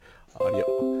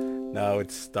Audio. Now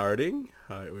it's starting.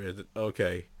 Alright, where is it?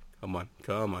 Okay. Come on.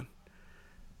 Come on.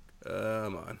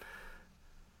 Come on.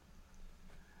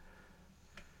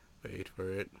 Wait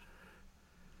for it.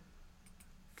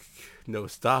 No,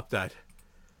 stop that.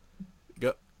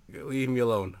 Go. Leave me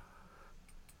alone.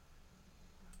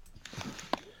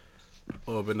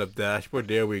 Open up dashboard.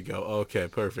 There we go. Okay,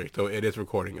 perfect. So it is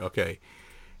recording. Okay.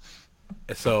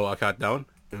 So I'll count down.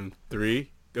 In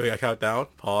three. Okay, I count down.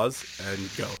 Pause and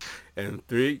go. In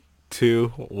three, two,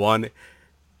 one,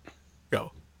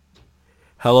 go.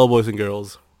 Hello, boys and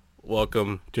girls.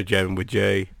 Welcome to Jamming with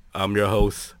Jay. I'm your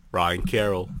host, Ryan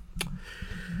Carroll.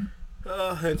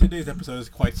 And today's episode is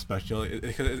quite special.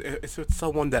 It's with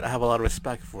someone that I have a lot of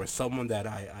respect for, someone that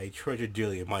I treasure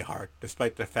dearly in my heart,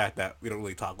 despite the fact that we don't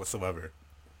really talk whatsoever.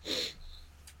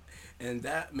 And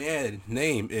that man's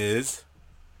name is...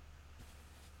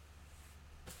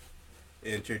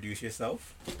 Introduce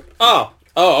yourself.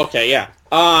 Okay, yeah.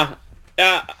 I'm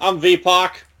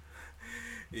VPOC.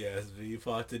 Yes,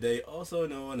 VPOC today, also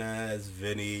known as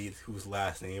Vinny, whose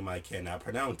last name I cannot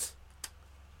pronounce.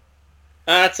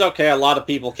 That's okay. A lot of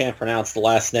people can't pronounce the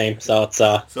last name, so it's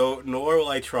So, nor will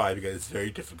I try because it's very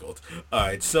difficult.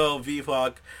 Alright, so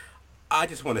VPOC, I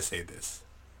just want to say this.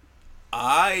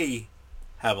 I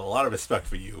have a lot of respect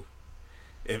for you.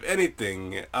 If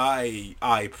anything,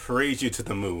 I praise you to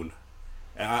the moon.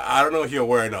 I don't know if you're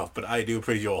aware enough, but I do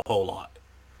praise you a whole lot.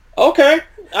 okay.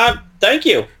 Thank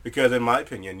you. Because in my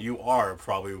opinion, you are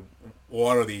probably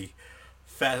one of the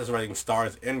fastest running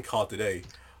stars in COD today.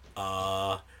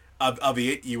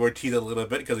 Albeit you were teased a little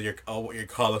bit because of what your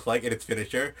COD looks like and its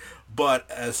finisher. But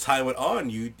as time went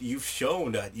on, you've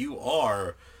shown that you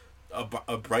are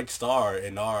a bright star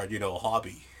in our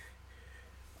hobby.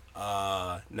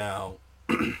 Now,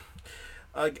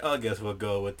 I guess we'll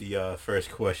go with the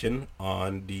first question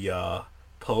on the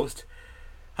post.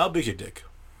 How big's your dick?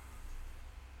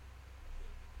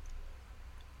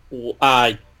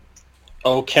 Uh,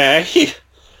 okay.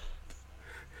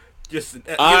 Just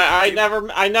I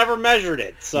never measured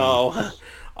it, so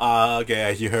okay,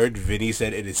 as you heard, Vinny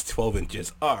said it is 12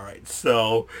 inches. Alright,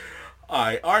 so,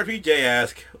 RPJ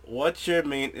asks, what's your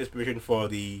main inspiration for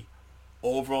the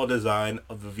overall design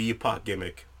of the VPOC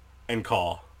gimmick and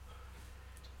call?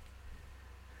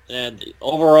 and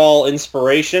overall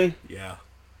inspiration, Yeah.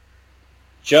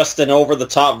 just an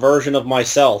over-the-top version of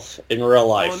myself in real Oh,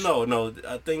 life. no,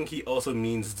 I think he also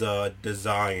means the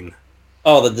design.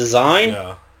 Oh, the design?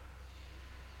 Yeah.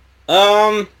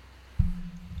 Um,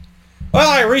 well,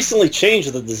 I recently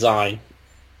changed the design,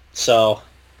 so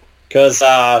because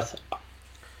I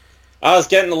was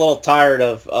getting a little tired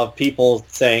of people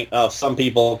saying, of some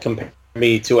people comparing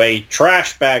me to a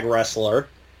trash bag wrestler.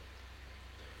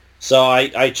 So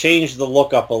I changed the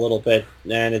look up a little bit,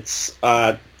 and it's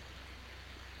I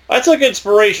took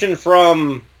inspiration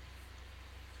from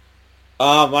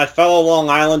my fellow Long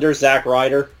Islander, Zack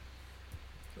Ryder.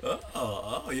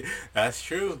 Yeah, that's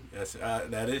true.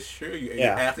 That is true. You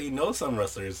Yeah. actually know some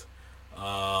wrestlers.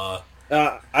 Uh,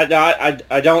 I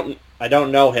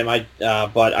don't know him.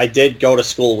 But I did go to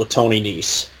school with Tony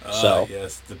Nese. So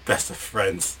yes, the best of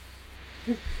friends.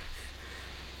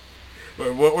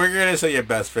 We're gonna say your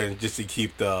best friends just to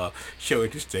keep the show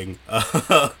interesting.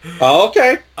 oh,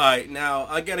 okay. Alright, now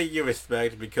I gotta give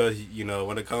respect because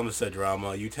when it comes to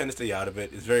drama, you tend to stay out of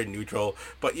it. It's very neutral,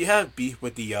 but you have beef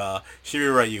with the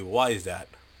Shiri Ryu. Why is that?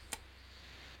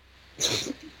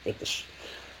 With the sh-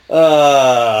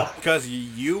 Because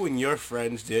you and your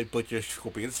friends did butcher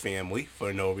Scorpion's family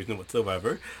for no reason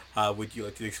whatsoever. Would you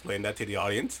like to explain that to the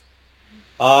audience?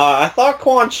 I thought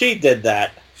Quan Chi did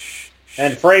that Shh,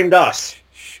 and shh, framed us.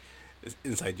 shh. It's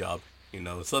inside job.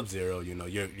 Sub-Zero,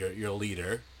 your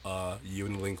leader, you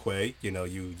and Lin Kuei,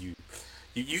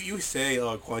 you say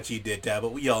Quan Chi did that,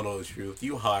 but we all know the truth.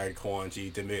 You hired Quan Chi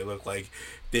to make it look like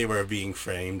they were being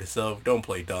framed, so don't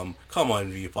play dumb. Come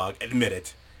on, VPOC, admit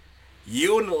it.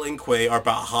 You and Lin Kuei are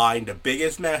behind the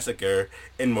biggest massacre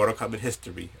in Mortal Kombat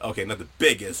history. Okay, not the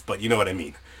biggest, but you know what I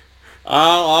mean.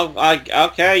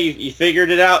 Okay, you figured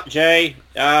it out, Jay.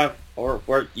 Or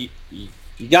you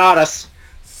got us.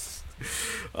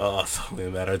 It's only a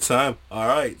matter of time.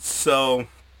 Alright, so,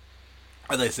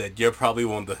 as I said, you're probably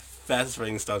one of the fastest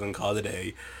running stars in Call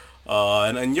today.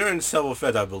 And you're in several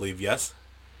feds, I believe, yes?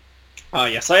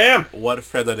 Yes, I am. What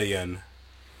fed are they in?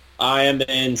 I am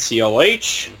in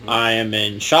COH. I am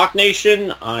in Shock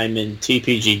Nation. I'm in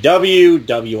TPGW,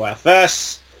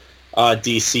 WFS,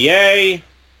 DCA,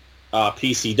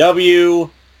 PCW.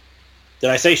 Did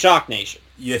I say Shock Nation?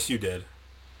 Yes, you did.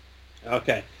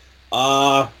 Okay.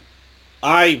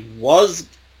 I was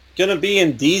gonna be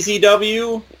in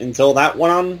DZW until that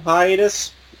went on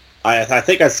hiatus. I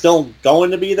think I'm still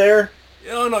going to be there.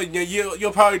 Oh no,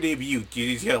 you'll probably debut.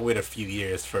 You just gotta wait a few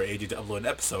years for AJ to upload an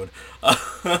episode.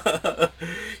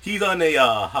 He's on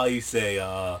a how you say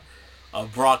a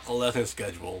Brock Lesnar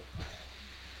schedule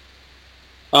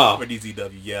Oh, for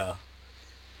DCW. Yeah.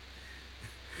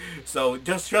 So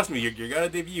just trust me, you're gonna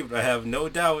debut. I have no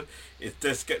doubt. It's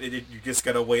just you just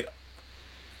gotta wait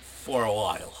for a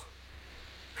while.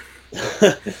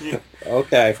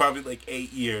 okay. Probably like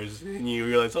 8 years, and you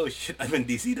realize, oh shit, I'm in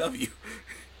DCW.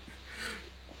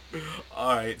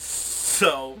 Alright,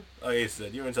 so like I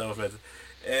said, you're in Title Fence.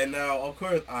 And now of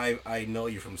course I know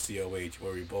you from COH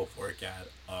where we both work at.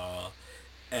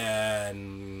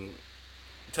 And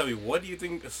tell me, what do you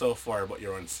think so far about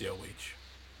your own COH?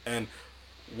 And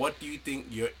what do you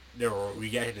think their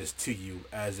reaction is to you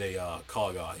as a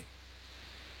call guy?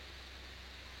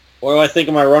 What do I think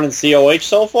of my run in COH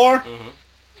so far? Mm-hmm.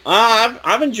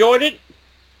 I've enjoyed it.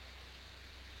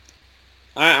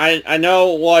 I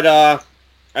know what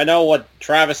I know what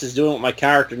Travis is doing with my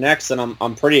character next, and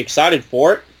I'm pretty excited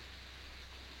for it.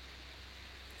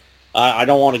 I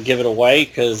don't want to give it away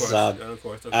because out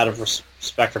of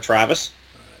respect for Travis.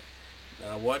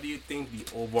 Now, what do you think the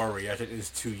overall reaction is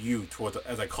to you towards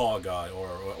as a call guy or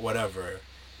whatever?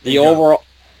 The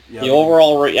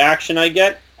overall reaction I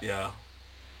get. Yeah.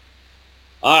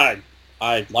 I'd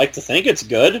like to think it's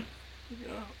good.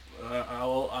 Yeah. I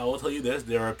will tell you this: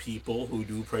 there are people who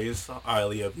do praise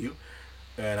highly of you,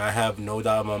 and I have no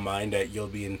doubt in my mind that you'll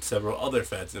be in several other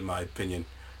feds. In my opinion,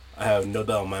 I have no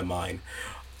doubt in my mind.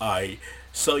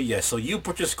 So you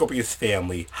purchased Scorpion's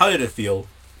family. How did it feel?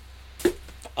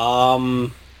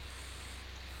 I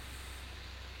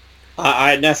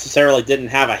necessarily didn't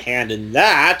have a hand in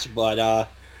that,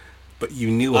 but you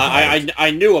knew about it.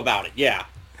 I knew about it. Yeah.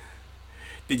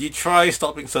 Did you try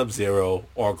stopping Sub-Zero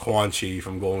or Quan Chi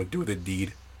from going through the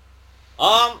deed?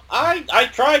 I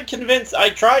tried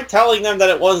telling them that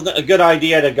it wasn't a good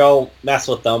idea to go mess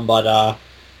with them, but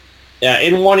yeah,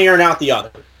 in one ear and out the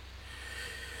other.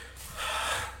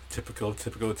 Typical.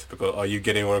 Are you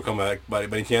getting one to come back by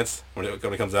any chance when it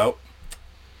comes out?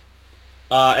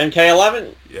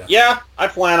 MK11? Yeah, I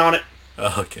plan on it.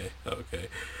 Okay.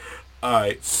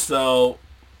 Alright, so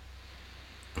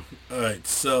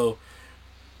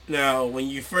now when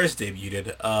you first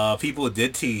debuted, people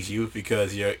did tease you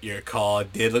because your call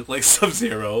did look like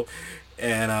Sub-Zero,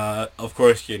 and of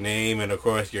course your name and of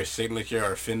course your signature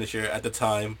or finisher at the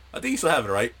time. I think you still have it,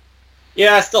 right?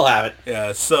 Yeah, I still have it.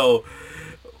 Yeah, so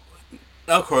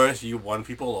of course you won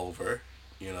people over,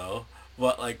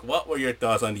 But what were your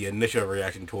thoughts on the initial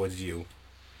reaction towards you?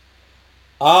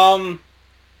 I was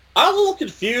a little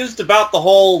confused about the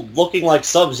whole looking like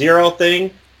Sub-Zero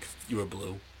thing. You were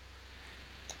blue.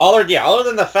 Other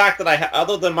than the fact that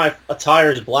other than my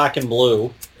attire is black and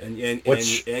blue, and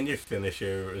your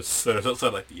finisher is sort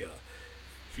of like the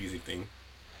fusing thing.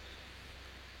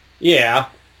 Yeah.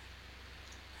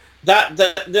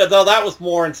 That was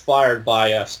more inspired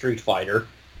by Street Fighter.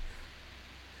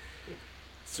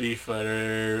 Street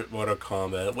Fighter, Mortal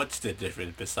Kombat. What's the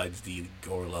difference besides the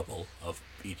gore level of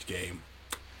each game?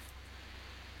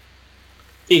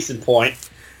 Decent point.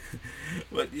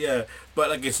 But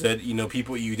like I said, you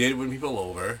did win people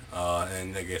over,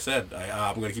 and like I said,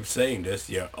 I'm gonna keep saying this.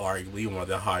 You're arguably one of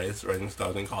the highest rating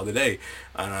stars in Call today,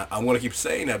 and I'm gonna keep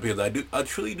saying that because I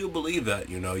truly do believe that.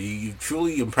 You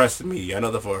truly impressed me. I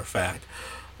know that for a fact.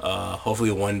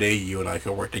 Hopefully one day you and I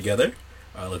can work together.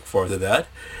 I look forward to that.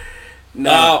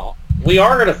 Now we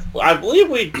are gonna. I believe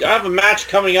we have a match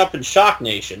coming up in Shock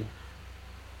Nation.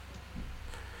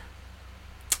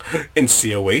 In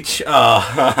COH.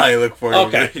 I look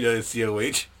forward to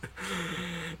COH.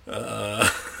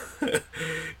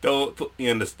 Don't put me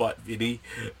on the spot, Vinny.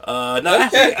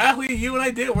 Actually, you and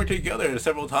I did work together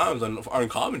several times on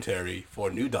commentary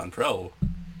for New Dawn Pro.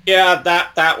 Yeah,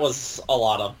 that was a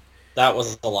lot of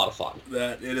fun.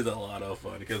 It is a lot of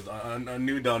fun because on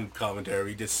New Dawn commentary,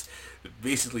 we just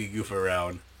basically goof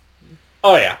around.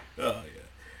 Oh yeah.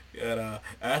 And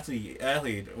actually,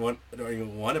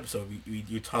 during one episode,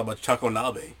 you talked about Choco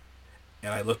Nabe,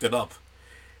 and I looked it up,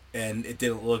 and it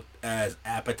didn't look as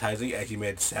appetizing as you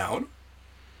made it sound,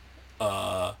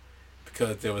 because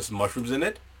there was mushrooms in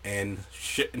it, and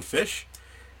shit and fish,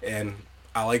 and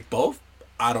I like both.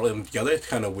 I don't like them together. It's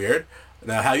kind of weird.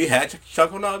 Now, have you had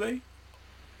Choco Nabe?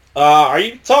 Are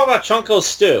you talking about Chunko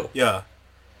Stew? Yeah.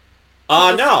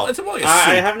 No. It's more like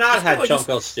I have not had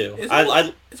Chunko Stew.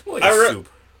 It's more like a soup.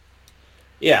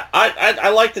 Yeah, I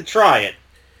like to try it.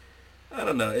 I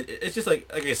don't know. It's just like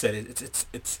I said.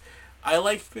 It's. I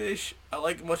like fish. I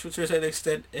like mushrooms to a certain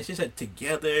extent. It's just that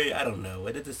together, I don't know.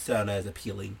 It doesn't sound as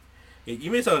appealing.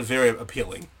 You made it sound very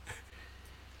appealing.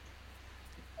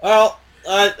 Well,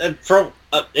 from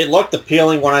it looked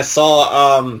appealing when I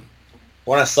saw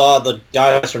the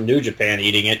guys from New Japan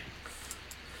eating it.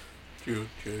 True,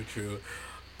 true, true.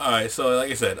 Alright, so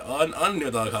like I said, on New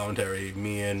Dog Commentary,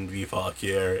 me and VFOC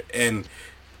here, and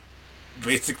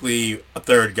basically a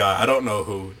third guy, I don't know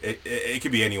who, it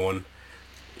could be anyone.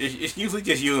 It's usually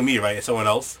just you and me, right? Someone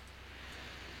else?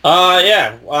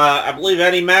 Yeah, I believe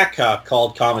Eddie Mack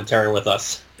called commentary with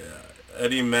us.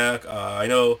 Eddie Mack, I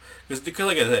know, because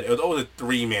like I said, it was always a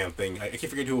three-man thing. I can't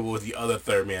forget who was the other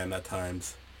third man at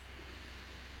times.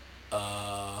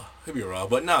 Could be wrong,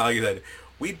 but no, like I said,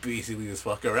 we basically just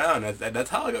fuck around. That's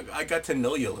how I got to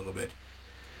know you a little bit.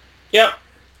 Yep.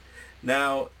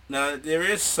 Now there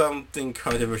is something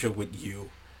controversial with you,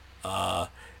 uh,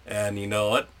 and you know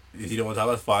what? If you don't want to talk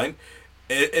about it, fine.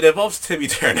 It involves Timmy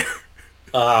Turner.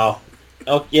 Oh,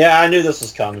 oh, yeah, I knew this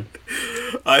was coming.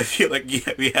 I feel like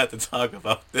yeah, we have to talk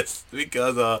about this I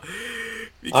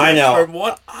because know. from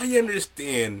what I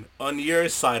understand on your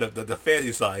side of the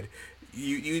fantasy side,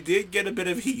 you did get a bit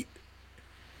of heat.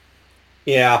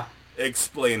 Yeah.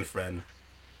 Explain, friend.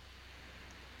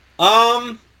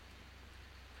 Um.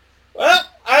 Well,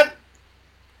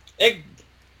 it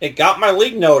it got my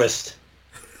league noticed.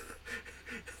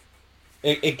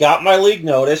 It got my league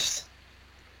noticed,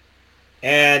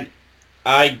 and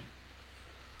I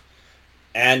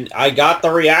I got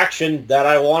the reaction that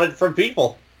I wanted from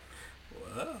people.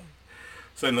 Wow.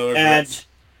 So no And regrets.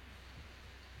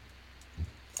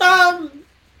 um,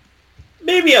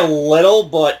 maybe a little,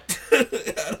 but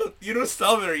You don't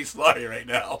sound very sorry right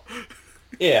now.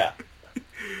 yeah.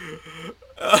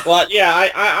 But yeah,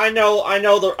 I know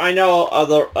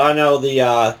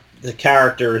the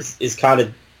character is kind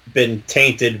of been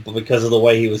tainted because of the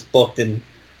way he was booked in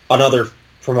another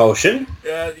promotion.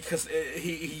 Yeah, because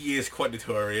he is quite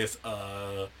notorious.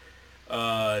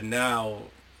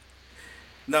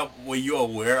 Now were you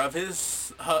aware of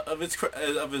his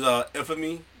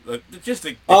infamy? Just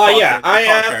Yeah, the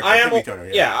car character, Timmy Turner.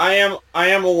 Yeah. I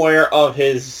am aware of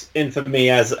his infamy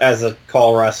as a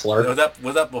call wrestler. Was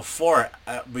that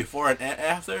before and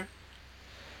after?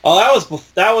 Oh, that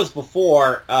was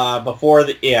before before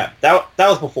the yeah that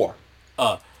was before.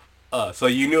 Uh, so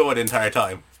you knew it the entire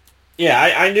time. Yeah,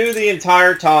 I knew the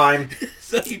entire time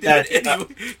So you did that it anyway,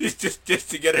 just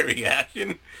to get a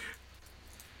reaction.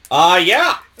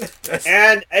 yeah, That's,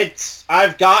 and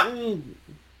I've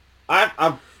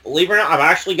believe it or not, I've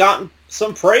actually gotten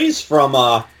some praise from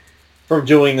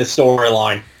doing the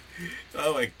storyline.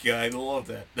 oh my god, I love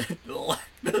that.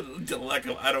 The lack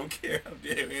of I don't care. I'm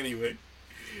doing anyway.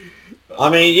 I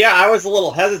mean, yeah, I was a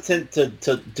little hesitant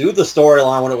to do the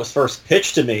storyline when it was first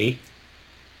pitched to me.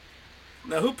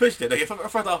 Now who pitched it? Like,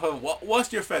 first off,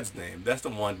 what's your Fed's name? That's the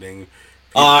one thing.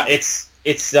 People.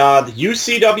 It's the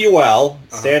UCWL,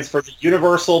 Uh-huh. stands for the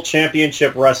Universal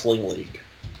Championship Wrestling League.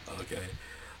 Okay.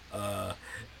 Uh,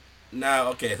 Now,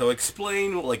 okay, so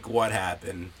explain like what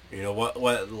happened. You know what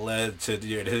led to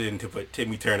your decision to put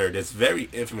Timmy Turner, this very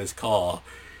infamous call,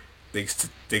 thanks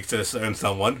to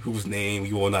someone whose name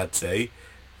we will not say,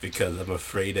 because I'm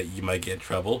afraid that you might get in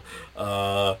trouble.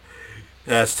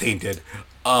 That's tainted.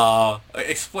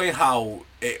 Explain how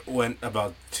it went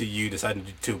about to you deciding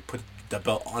to put the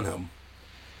belt on him.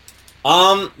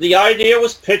 The idea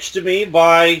was pitched to me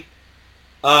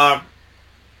uh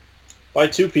by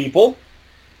two people,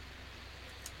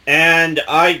 and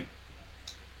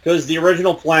because the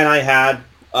original plan I had,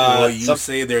 Will you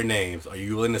say their names? Are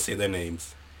you willing to say their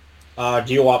names?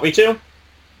 do you want me to?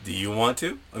 Do you want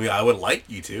to? I mean, I would like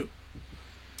you to.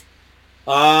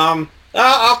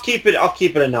 I'll keep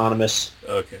it anonymous.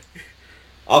 Okay.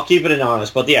 I'll keep it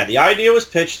anonymous. But yeah, the idea was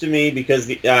pitched to me because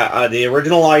the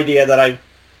original idea that I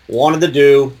wanted to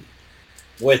do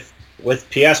with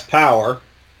PS Power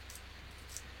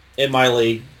in my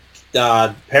league,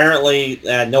 apparently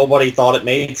nobody thought it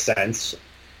made sense.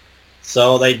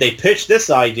 So they pitched this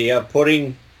idea of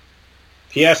putting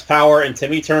PS Power and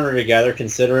Timmy Turner together,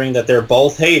 considering that they're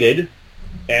both hated,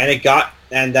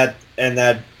 and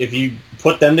that if you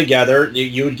put them together,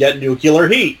 you would get nuclear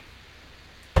heat.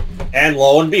 And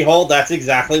lo and behold, that's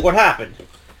exactly what happened.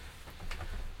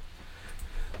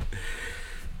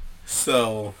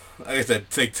 So, like I said,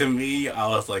 to me, I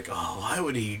was like, oh, why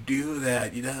would he do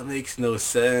that? That makes no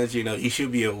sense. He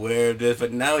should be aware of this.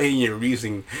 But now hearing your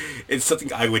reasoning, it's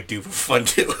something I would do for fun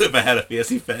too if I had a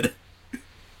fantasy fed.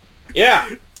 Yeah.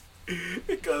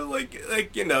 Because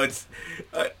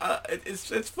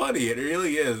it's funny. It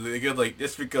really is because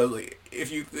just because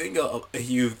if you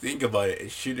think about it,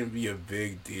 it shouldn't be a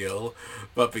big deal,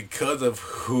 but because of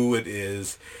who it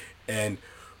is and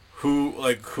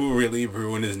who really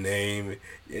ruined his name.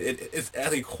 It's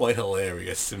actually quite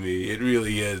hilarious to me. It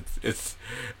really is. It's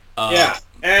Yeah,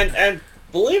 and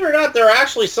believe it or not, there are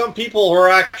actually some people who are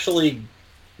actually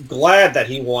glad that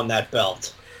he won that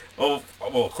belt. well,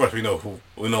 of course we know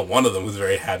one of them was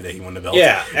very happy that he won the belt.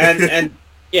 Yeah, and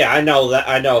yeah, I know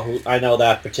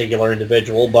that particular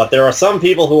individual, but there are some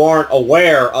people who aren't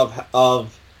aware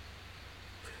of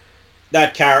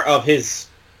that of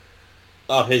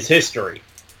his history.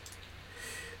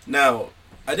 Now,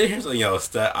 I did hear something else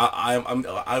that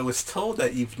I was told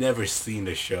that you've never seen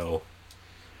the show.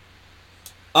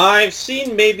 I've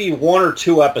seen maybe one or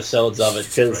two episodes of it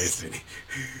Jesus Christ,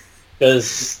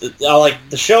 because like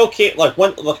the show came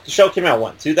when the show came out,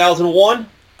 what, 2001?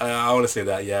 I want to say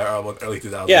that, yeah, early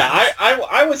 2000s. Yeah,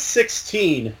 I was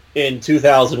 16 in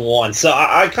 2001, so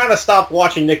I kind of stopped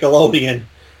watching Nickelodeon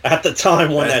at the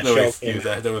time when That's that no show excuse.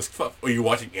 came out. Were you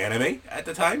watching anime at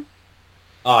the time?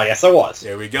 Oh, yes, I was.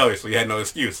 There we go. So you had no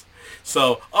excuse.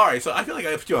 So, alright, so I feel like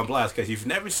I put you on blast because you've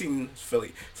never seen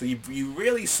Philly. So you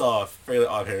really saw Fairly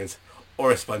Odd Parents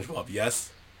or SpongeBob,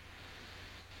 yes?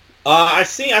 I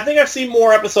think I've seen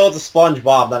more episodes of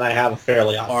SpongeBob than I have of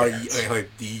Fairly Odd Are Parents.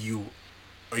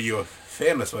 are you a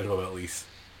fan of SpongeBob at least?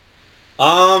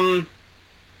 Now,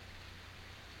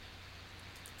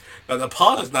 the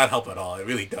pause does not help at all. It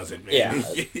really doesn't, man. Yeah.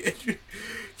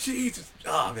 Jesus.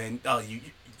 Oh, man. Oh,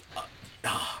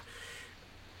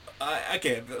 I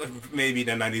can't. Maybe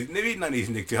the 90s. Maybe 90s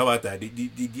Nick too. How about that?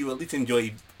 Did you at least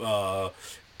enjoy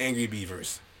Angry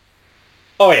Beavers?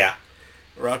 Oh, yeah.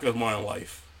 Rock of Modern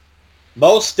Life?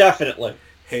 Most definitely.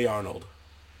 Hey Arnold?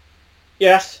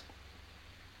 Yes.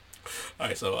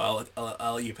 Alright, so I'll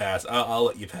let you pass. I'll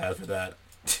let you pass for that.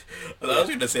 I was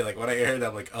going to say, like, when I heard that,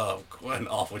 I'm like, oh, what an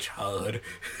awful childhood.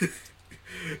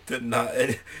 to not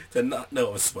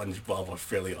know of SpongeBob or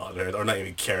Fairly Odd Parents, or not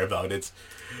even care about it.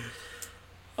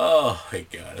 Oh my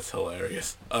god, it's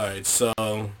hilarious. Alright, so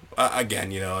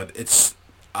again, it's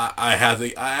I have to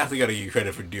gotta give you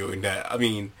credit for doing that. I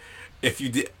mean, if you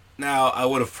did now, I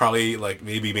would have probably like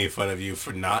maybe made fun of you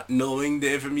for not knowing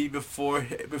the infamy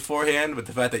beforehand, but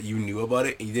the fact that you knew about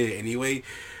it and you did it anyway,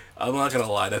 I'm not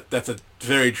gonna lie, that's a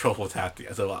very truthful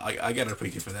tactic. So I gotta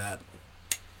appreciate you for that.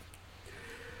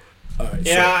 Alright,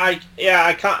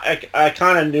 I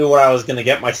kind of knew what I was going to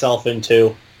get myself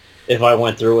into if I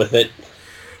went through with it.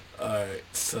 Alright,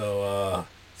 so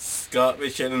Scott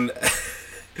Mission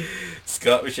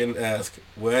asked,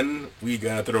 when we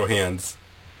gonna throw hands?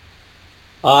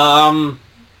 I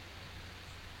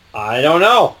don't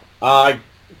know.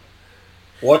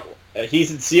 What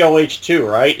he's in COH2,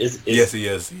 right? Yes, he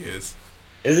is.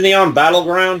 Isn't he on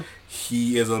Battleground?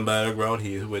 He is on Battleground.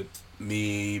 He is with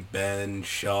me, Ben,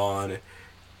 Sean,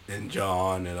 and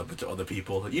John, and a bunch of other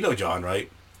people. You know John, right?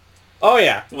 Oh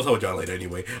yeah. We'll talk about John later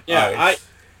anyway. Yeah,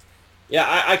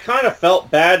 I kind of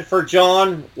felt bad for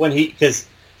John because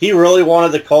he really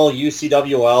wanted to call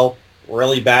UCWL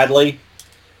really badly.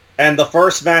 And the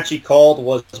first match he called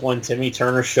was when Timmy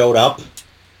Turner showed up.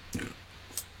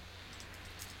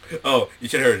 Oh, you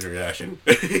should have heard his reaction.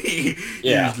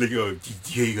 Yeah. He was like, oh,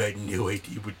 you had no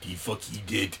idea what the fuck he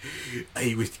did.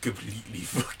 I was completely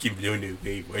fucking blown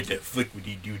away. Why the fuck would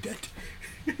he do that?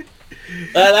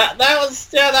 That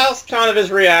was kind of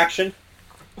his reaction.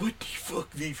 What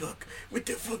the fuck, what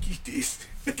the fuck is this?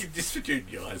 Look at this picture of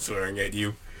John swearing at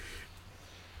you.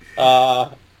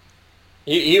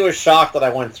 He was shocked that I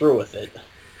went through with it.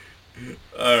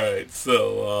 Alright,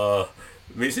 so,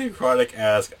 Mason Chronic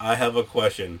asks, I have a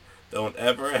question. Don't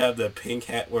ever have the pink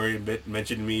hat where you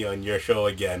mentioned me on your show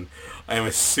again. I am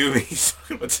assuming he's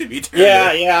talking about Timmy Turner.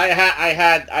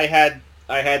 Yeah,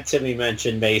 I had Timmy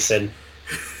mention Mason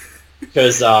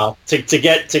because to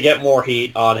get more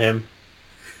heat on him.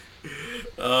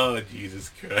 Oh, Jesus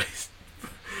Christ.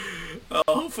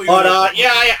 Hopefully But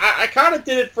I kind of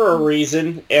did it for a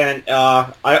reason, and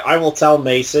I will tell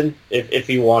Mason if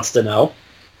he wants to know.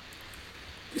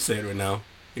 You say it right now.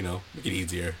 Make it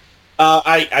easier.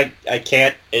 I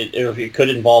can't. It could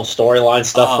involve storyline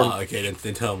stuff. Okay,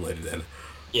 then tell him later then.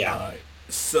 Yeah.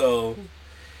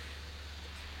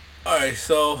 Alright,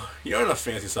 so you're on the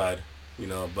fancy side,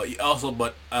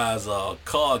 but as a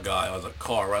car guy, as a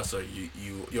car wrestler,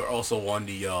 you're also on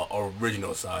the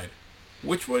original side.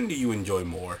 Which one do you enjoy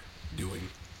more doing?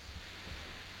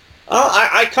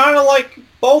 I kind of like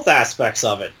both aspects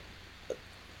of it.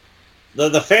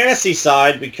 The fantasy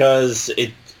side, because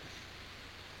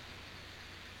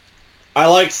I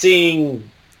like seeing.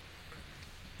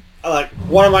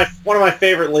 One of my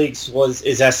favorite leagues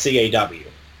is SCAW.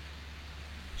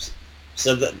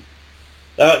 So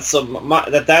that's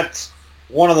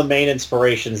one of the main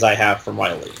inspirations I have for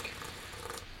my league.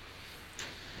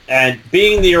 And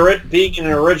being an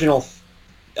original,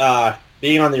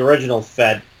 being on the original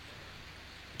Fed,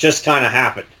 just kind of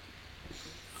happened.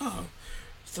 Oh.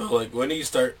 So, like, when do you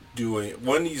start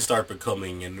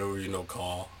becoming an original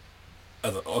call,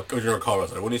 as an original call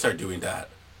wrestler? When do you start doing that?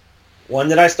 When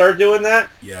did I start doing that?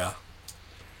 Yeah.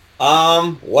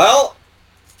 Well,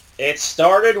 it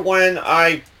started when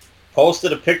I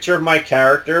posted a picture of my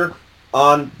character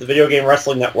on the Video Game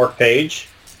Wrestling Network page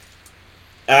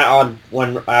on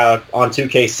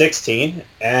 2K16,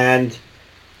 and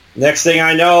next thing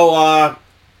I know,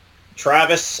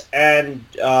 Travis and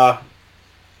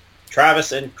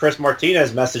Chris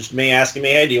Martinez messaged me asking me,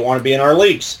 "Hey, do you want to be in our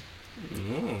leagues?"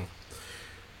 Mm.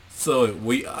 So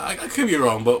I could be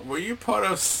wrong, but were you part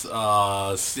of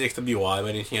CXWI by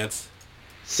any chance?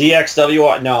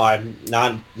 CXWI? No, I'm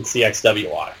not in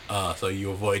CXWI. So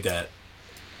you avoid that.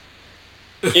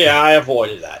 Yeah, I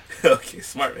avoided that. Okay,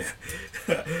 smart man.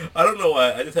 I don't know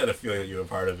why. I just had a feeling that you were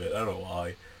part of it. I don't know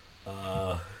why.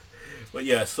 But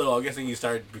yeah, so I'm guessing you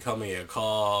started becoming a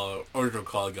original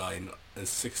call guy in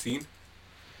 16?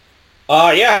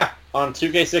 Yeah, on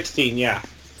 2K16, yeah.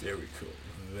 Very cool.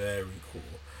 Very cool.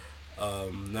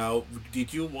 Now,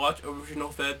 did you watch Original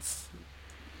Feds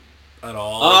at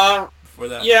all for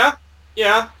that? Yeah,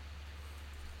 yeah.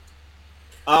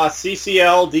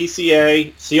 CCL,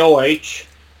 DCA, COH.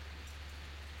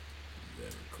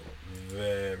 Very cool.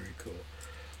 Very cool.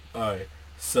 Alright,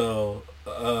 so,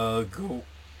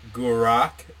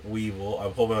 Gurak Weevil.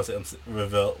 I'm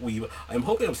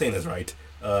hoping I'm saying this right.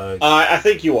 I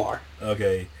think you are.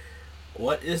 Okay.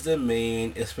 What is the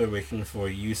main inspiration for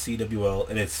UCWL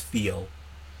and its feel?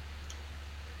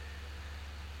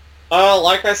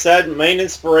 Like I said, main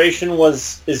inspiration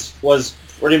was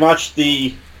pretty much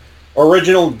the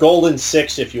original Golden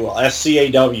Six, if you will.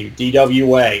 SCAW,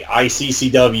 DWA,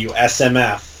 ICCW,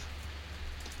 SMF.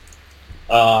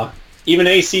 Even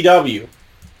ACW.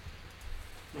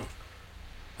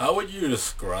 How would you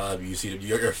describe UCW?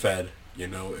 You're Fed.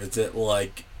 Is it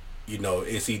like,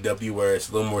 ACW where it's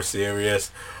a little more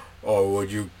serious, or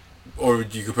would you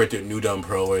compare it to New Dawn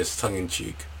Pro where it's tongue in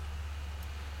cheek?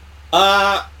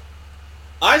 I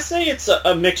say it's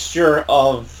a mixture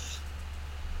of.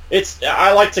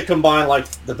 I like to combine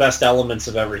like the best elements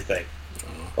of everything,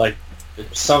 like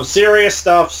some serious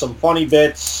stuff, some funny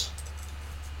bits.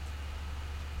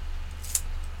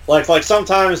 Like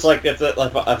sometimes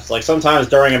if sometimes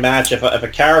during a match if a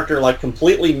character like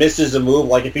completely misses a move,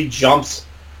 like if he jumps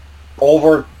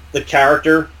over the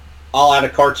character, I'll add a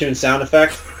cartoon sound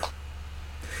effect.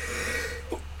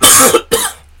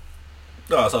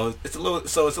 No, so it's a little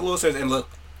serious and a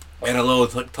little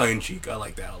tongue in cheek. I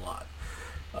like that a lot.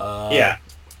 Yeah.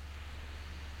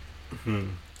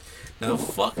 Now,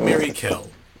 fuck, marry, kill.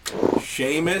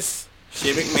 Sheamus,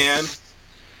 Shane McMahon,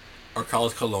 or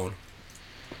Carlos Colon.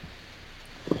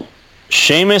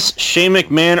 Sheamus, Shane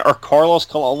McMahon, or Carlos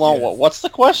Colon? Yes. What's the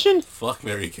question? Fuck,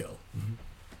 marry, kill.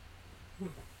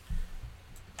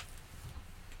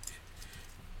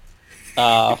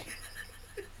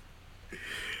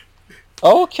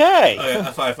 Okay.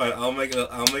 Fine. I'll make it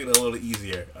a little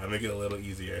easier.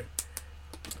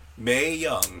 Mae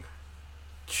Young,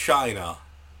 China,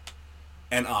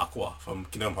 and Aqua from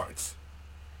Kingdom Hearts.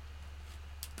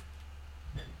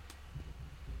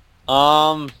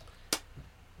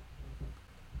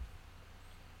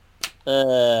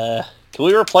 Can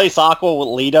we replace Aqua with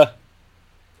Lita?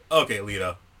 Okay,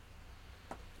 Lita.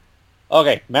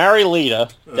 Okay, marry Lita,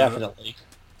 definitely.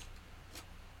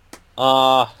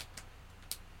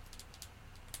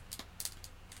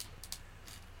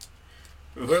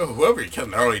 Whoever you kill,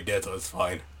 they're already dead, so it's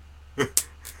fine.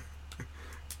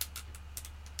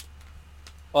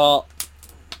 Well,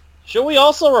 should we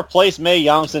also replace Mae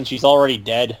Young since she's already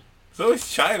dead? So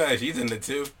is China. She's in it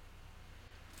too.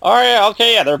 Alright,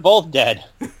 okay, yeah, they're both dead.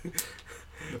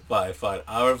 Fine.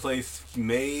 I'll replace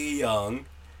Mae Young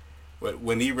with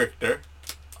Wendy Richter.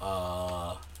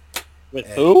 With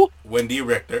who? Wendy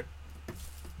Richter.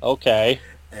 Okay.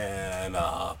 And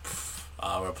I'll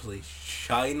replace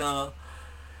China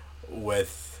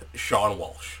with Sean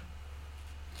Walsh.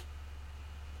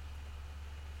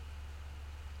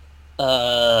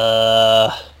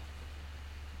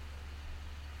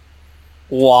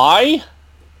 Why?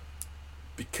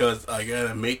 Because I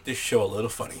gotta make this show a little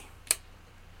funny.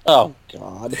 Oh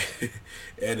God.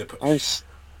 And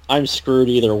I'm screwed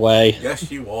either way.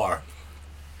 Yes, you are.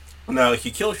 Now, if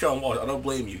you kill Sean Walsh, I don't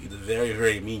blame you. He's a very,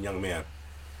 very mean young man.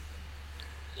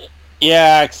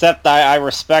 Yeah, except I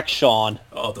respect Sean.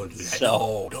 Oh, don't do that. So.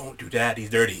 No, don't do that. He's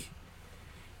dirty.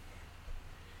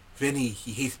 Vinny,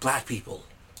 he hates black people.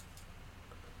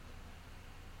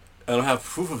 I don't have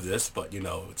proof of this, but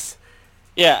it's...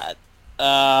 Yeah.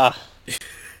 Can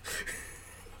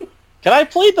I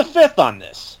plead the fifth on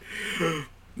this?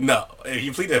 No. If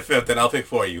you plead the fifth, then I'll pick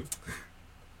for you.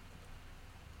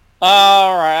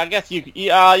 Alright, I guess you...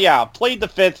 yeah, plead the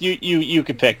fifth. You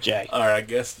can pick, Jay. Alright, I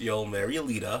guess you'll marry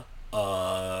Alita.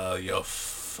 You'll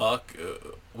fuck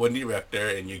Wendy Rector,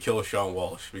 and you kill Sean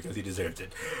Walsh because he deserves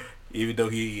it. Even though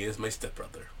he is my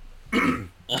stepbrother.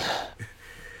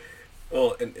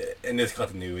 Well, in this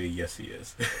continuity, yes, he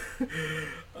is.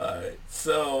 Alright,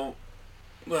 so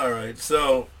where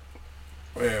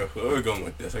we're going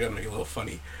with this? I gotta make it a little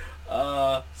funny.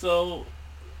 So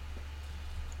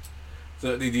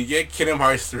did you get Kingdom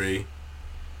Hearts 3?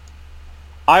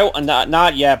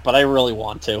 Not yet, but I really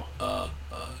want to. Yeah,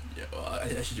 well,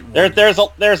 I should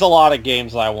There's a lot of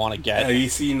games that I want to get. Have you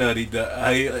seen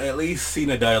I at least seen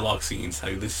the dialogue scenes?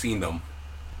 Have you at least seen them?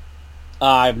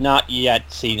 I've not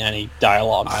yet seen any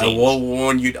dialogue scenes. I will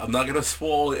warn you, I'm not gonna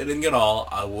spoil anything at all.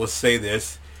 I will say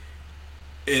this: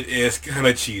 it is kind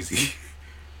of cheesy.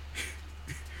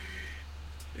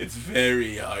 It's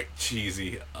very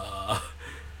cheesy.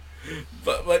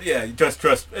 But yeah,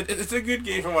 trust. It's a good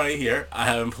game from what I hear. I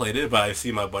haven't played it, but I've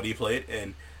seen my buddy play it,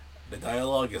 and the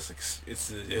dialogue is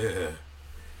it's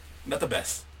not the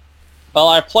best. Well,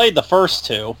 I played the first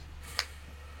two.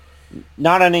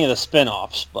 Not any of the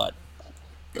spin-offs, but...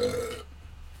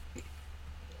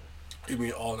 You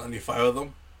mean all 95 of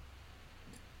them?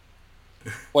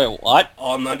 Wait, what?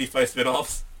 All 95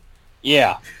 spin-offs?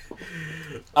 Yeah.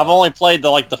 I've only played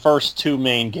the first two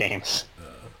main games.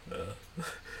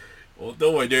 Well,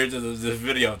 don't worry, there's this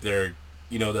video out there,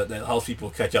 that helps people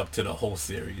catch up to the whole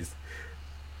series.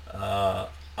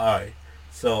 Alright.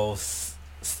 So,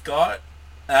 Scott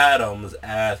Adams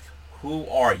asked, who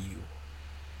are you?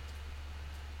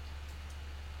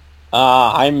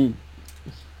 I'm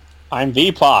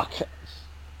VPOC.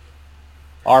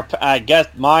 I guess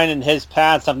mine and his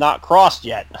paths have not crossed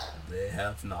yet. They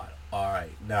have not.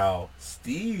 Alright, now,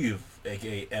 Steve,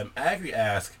 aka M. Agri,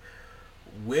 asks,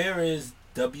 where is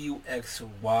W, X,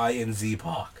 Y, and Z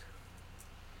Pac?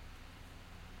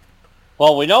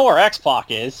 Well, we know where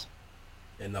X-Pac is.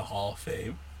 In the Hall of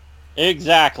Fame.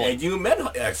 Exactly. And you met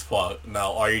X-Pac.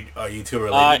 Now, are you two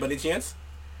related by any chance?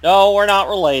 No, we're not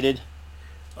related.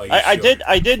 Are you sure?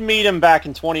 I did meet him back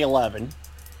in 2011.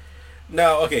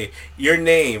 Now, okay, your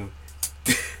name,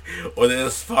 was it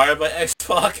inspired by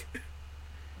X-Pac?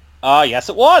 Yes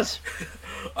it was.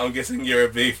 I'm guessing you're a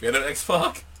big fan of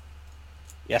X-Pac?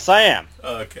 Yes, I am.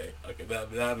 Okay,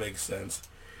 that makes sense.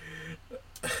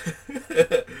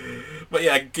 But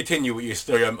yeah, continue with your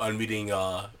story on meeting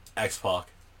X-Pac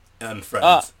and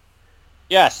friends.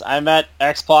 Yes, I met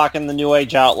X-Pac and the New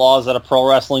Age Outlaws at a Pro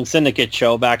Wrestling Syndicate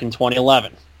show back in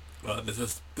 2011.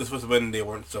 This was when they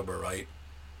weren't sober, right?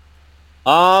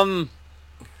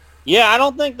 Yeah, I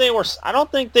don't think they were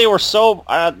sober.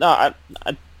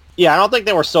 Yeah, I don't think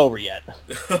they were sober yet.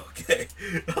 Okay,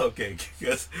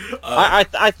 because I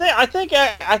think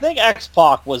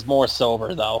X-Pac was more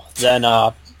sober though than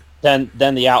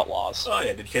the Outlaws. Oh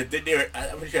yeah, they were.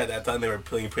 I'm pretty sure at that time they were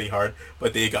playing pretty hard,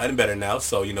 but they gotten better now.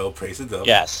 So praise to them.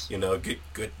 Yes. Good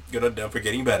on them for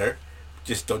getting better.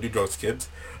 Just don't do drugs, kids.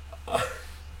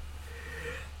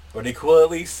 Were they cool at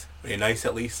least? Were they nice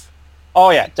at least? Oh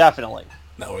yeah, definitely.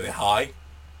 Now were they high?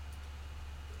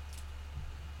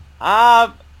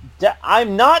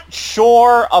 I'm not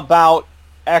sure about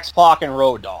X-Pac and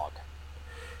Road Dogg.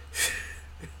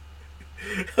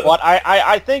 But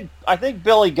I think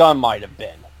Billy Gunn might have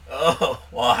been. Oh,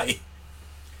 why?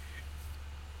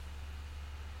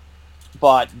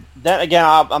 But then again,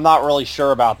 I'm not really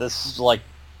sure about this. This is like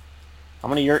how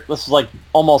many years? This is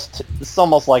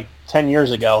almost like 10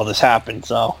 years ago. This happened.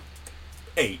 So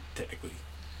 8 technically.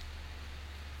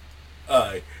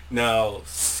 Alright, now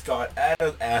Scott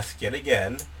Adams asks yet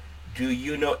again, do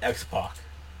you know X-Pac?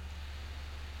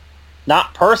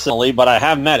 Not personally, but I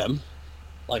have met him,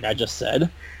 like I just said.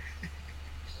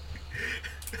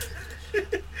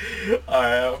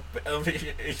 Alright,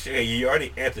 you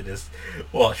already answered this.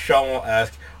 Well, Sean will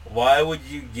ask, why would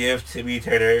you give Timmy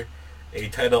Turner a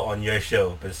title on your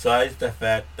show, besides the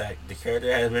fact that the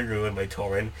character has been ruined by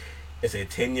Torrin is a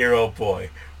 10-year-old boy,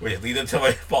 which leads into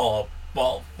my follow-up.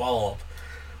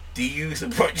 Do you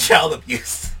support child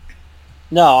abuse?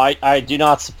 No, I do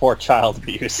not support child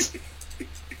abuse.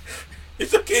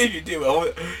 It's okay if you do.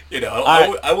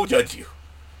 I will judge you.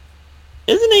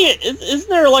 Isn't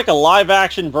there like a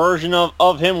live-action version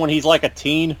of him when he's like a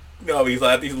teen? No, he's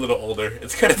a little older.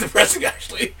 It's kind of depressing,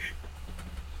 actually.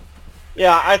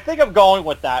 Yeah, I think I'm going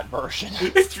with that version.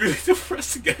 It's really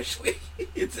depressing, actually.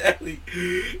 Exactly.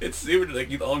 It's super, like,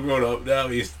 he's all grown up now.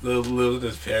 He's still living with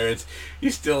his parents.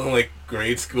 He's still in, like,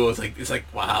 grade school. It's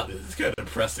like, wow, this is kind of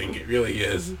depressing. It really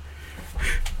is.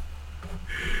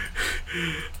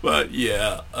 But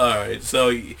yeah, all right. So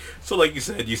like you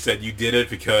said you did it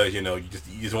because you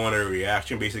just wanted a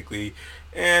reaction basically,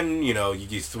 and you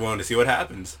just wanted to see what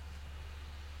happens.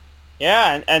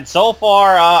 Yeah, and so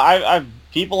far,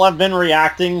 people have been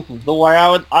reacting the way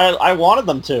I wanted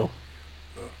them to,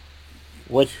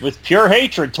 with pure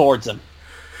hatred towards him.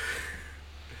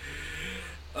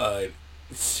 Uh,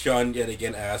 Sean yet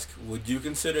again asks, would you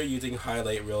consider using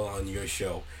highlight reel on your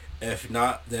show? If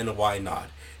not, then why not?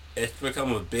 It's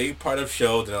become a big part of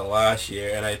shows in the last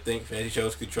year, and I think fantasy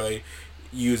shows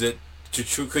use it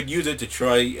could use it to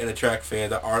try and attract fans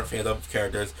that aren't fans of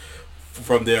characters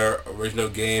from their original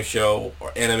game show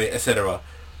or anime, etc.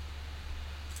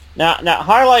 Now,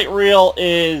 highlight reel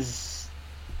is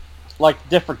like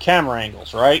different camera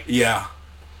angles, right? Yeah.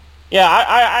 Yeah,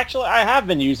 I actually I have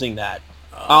been using that.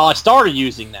 I Uh, started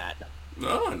using that.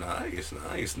 oh, nice.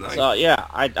 So yeah,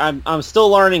 I'm still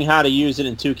learning how to use it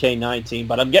in 2K19,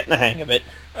 but I'm getting the hang of it.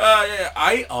 Yeah,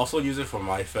 I also use it for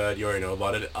my Fed. You already know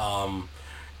about it.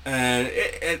 And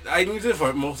I use it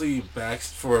for mostly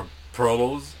backs for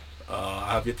promos.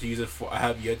 I have yet to use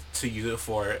it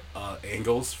for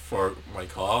angles for my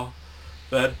call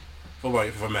Fed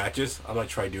for matches. I might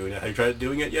try doing it. Have you tried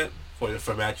doing it yet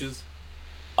for matches?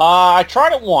 I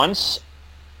tried it once,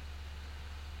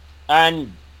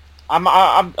 and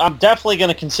I'm definitely going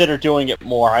to consider doing it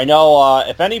more. I know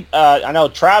I know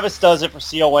Travis does it for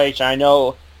COH. I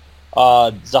know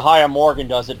Zahia Morgan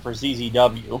does it for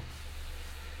ZZW.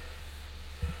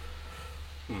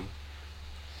 Hmm.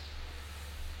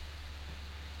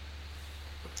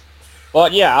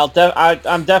 But yeah,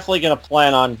 I'm definitely going to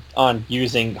plan on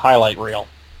using highlight reel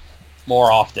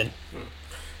more often.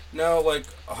 Now, like,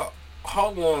 how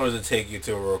long does it take you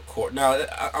to record? Now,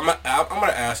 I'm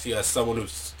gonna ask you as someone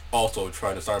who's also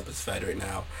trying to start up his Fed right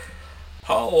now.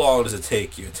 How long does it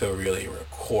take you to really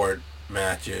record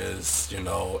matches?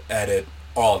 Edit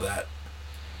all that.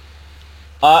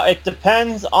 It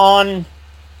depends on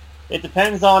if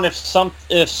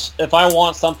I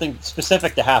want something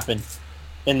specific to happen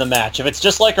in the match. If it's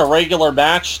just like a regular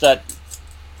match that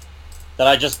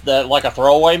like a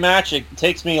throwaway match, it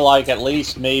takes me like at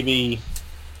least maybe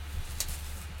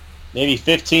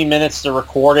 15 minutes to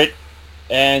record it,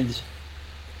 and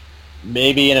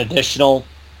maybe an additional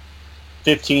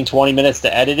 15-20 minutes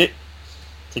to edit it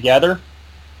together.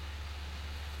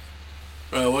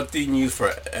 What do you use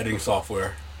for editing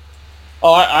software?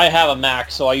 Oh, I have a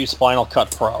Mac, so I use Final Cut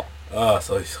Pro.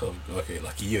 So okay,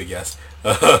 lucky you, I guess.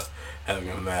 Having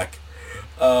a Mac.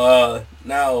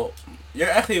 Now you're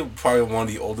actually probably one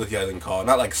of the oldest guys in call.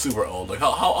 Not like super old. Like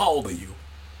how old are you?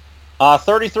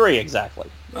 33 exactly.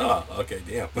 Oh, okay,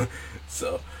 damn.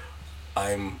 So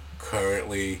I'm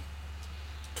currently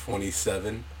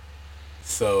 27.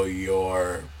 So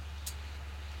you're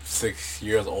 6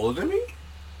 years older than me.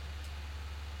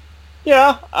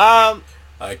 Yeah, I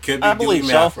could be I doing believe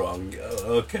math so. wrong.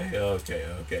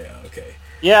 Okay.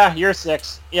 Yeah, you're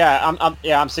 6. Yeah,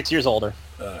 I'm 6 years older.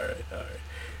 All right.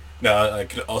 Now I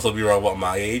could also be wrong about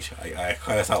my age. I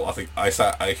kind of stopped. I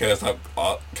kind of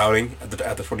stopped counting at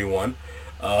the 21.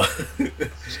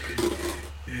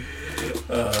 Uh,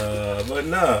 but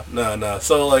no.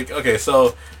 So like, okay,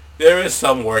 so there is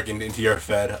some work into your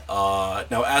Fed.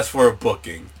 Now as for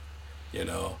booking, you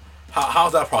know,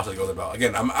 how's that process goes about?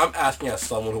 Again, I'm asking as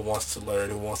someone who wants to learn,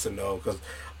 who wants to know, because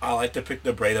I like to pick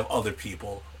the brain of other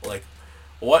people. Like,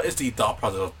 what is the thought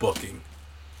process of booking?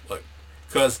 Like,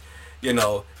 because you're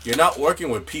not working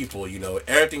with people.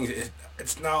 Everything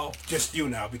it's now just you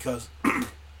now because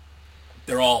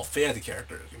they're all fantasy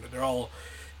characters. They're all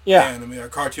Yeah. anime or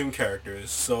cartoon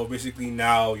characters. So basically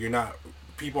now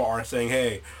people aren't saying,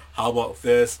 hey, how about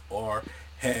this? Or,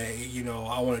 hey,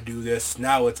 I want to do this.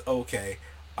 Now it's okay.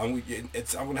 I'm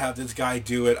going to have this guy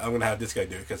do it. I'm going to have this guy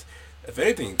do it. Because if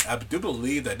anything, I do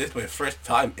believe that this is my first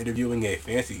time interviewing a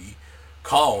fancy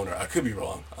call owner. I could be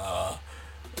wrong.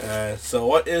 So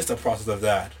what is the process of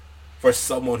that for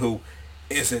someone who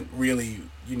isn't really,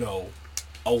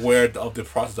 aware of the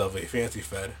process of a fancy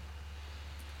Fed?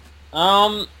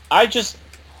 I just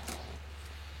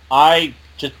I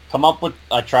try to come up with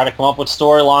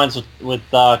storylines with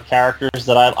characters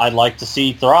that I'd like to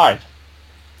see thrive.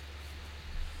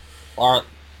 Or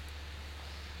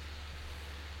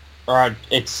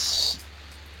it's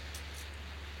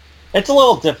a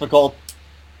little difficult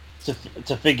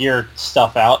to figure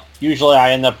stuff out. Usually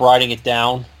I end up writing it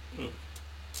down.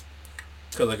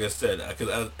 Because like I said,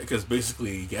 because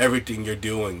basically everything you're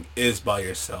doing is by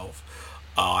yourself.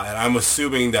 And I'm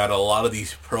assuming that a lot of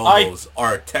these I promos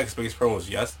are text-based promos,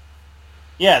 yes?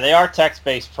 Yeah, they are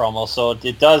text-based promos, so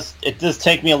it does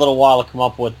take me a little while to come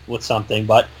up with something,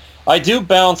 but I do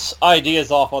bounce ideas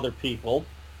off other people.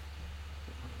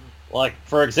 Like,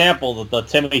 for example, the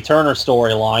Timothy Turner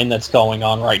storyline that's going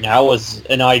on right now was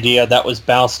an idea that was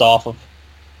bounced off of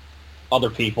other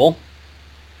people.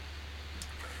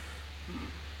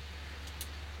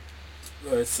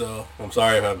 Alright, so I'm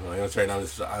sorry if I'm like, right now.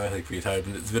 I'm like pretty tired.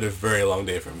 It's been a very long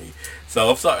day for me, so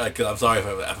I'm sorry. Like, I'm sorry if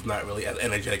I'm not really as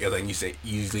energetic as I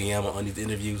usually am on these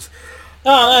interviews.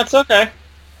 No, that's okay.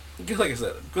 Because like I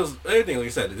said, because everything like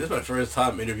I said, this is my first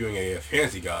time interviewing a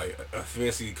fancy guy, a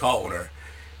fancy call owner,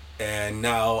 and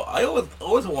now I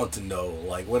always want to know,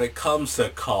 like, when it comes to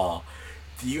call,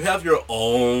 do you have your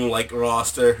own like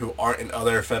roster who aren't in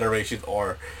other federations,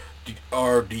 or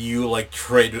do you like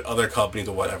trade with other companies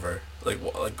or whatever? Like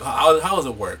how does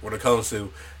it work when it comes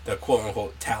to the quote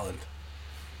unquote talent?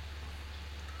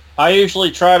 I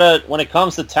usually try to, when it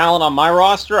comes to talent on my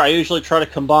roster, I usually try to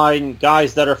combine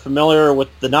guys that are familiar with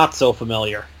the not so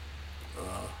familiar.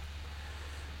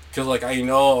 Because like I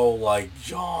know like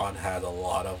John has a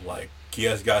lot of like he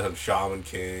has guys from Shaman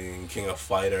King, King of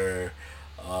Fighter,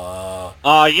 uh,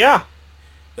 Yeah.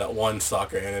 that one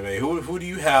soccer anime. Who do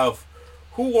you have?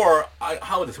 Who are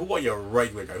how is who are your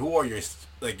regular guys? Who are your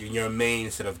like your main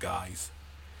set of guys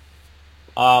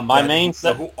My main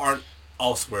set. who aren't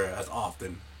elsewhere as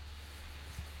often?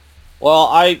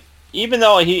 Well, even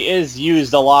though he is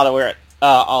used a lot of where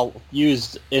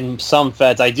used in some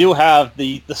feds, I do have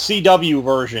the CW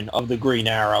version of the Green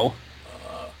Arrow,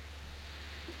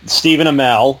 Stephen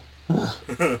Amell.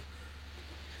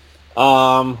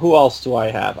 Who else do I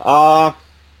have?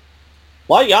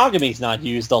 Light Yagami's not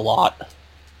used a lot,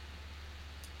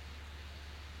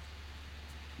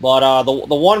 but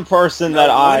the one person that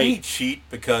Wouldn't I he cheat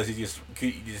because you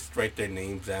just write their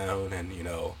names down and you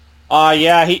know.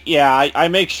 I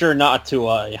make sure not to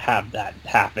have that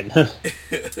happen.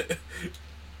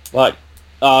 But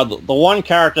the one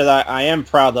character that I am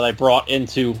proud that I brought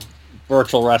into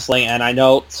virtual wrestling, and I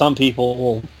know some people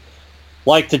will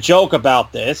like to joke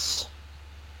about this,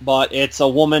 but it's a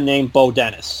woman named Bo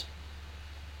Dennis.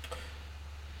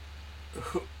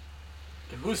 Who,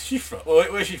 who's she from?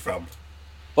 Where's she from?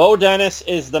 Bo Dennis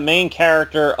is the main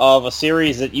character of a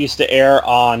series that used to air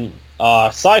on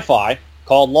Sci-Fi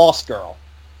called Lost Girl.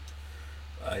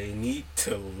 I need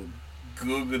to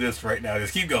Google this right now.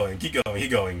 Just keep going, keep going,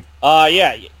 keep going.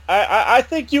 Yeah, I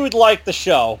think you would like the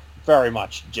show very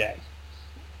much, Jay.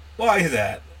 Why is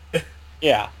that?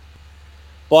 Yeah.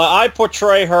 But I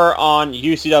portray her on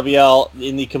UCWL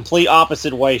in the complete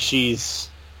opposite way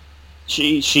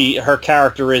her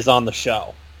character is on the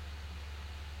show.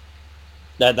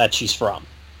 That she's from.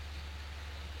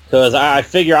 Because I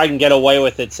figure I can get away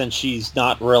with it since she's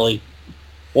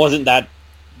wasn't that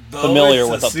familiar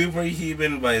with a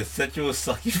superhuman by a sexual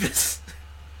succubus.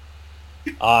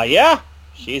 Yeah,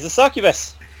 she's a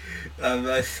succubus. A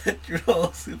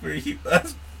bisexual superhuman.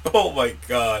 Oh my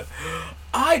god.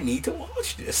 I need to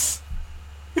watch this.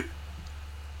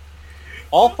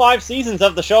 All 5 seasons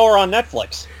of the show are on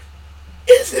Netflix.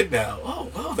 Is it now? Oh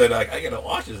well, then I gotta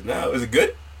watch this now. Is it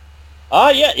good?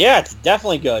 Yeah, it's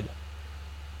definitely good.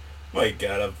 My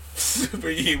god, I'm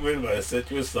superhuman by a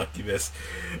sexual succubus.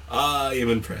 I am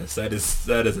impressed. That is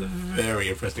a very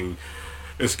interesting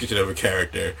description of a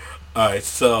character. Alright,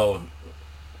 so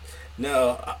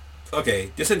now,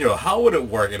 okay, just in general, how would it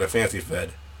work in a fancy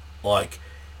fed? Like,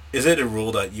 is it a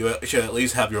rule that you should at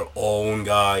least have your own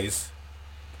guys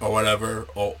or whatever,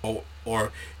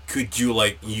 or could you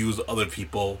like use other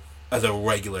people as a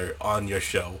regular on your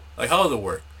show? Like, how does it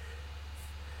work?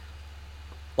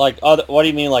 Like what do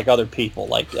you mean, like other people?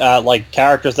 Like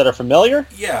characters that are familiar?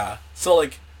 Yeah. So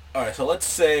like, all right. So let's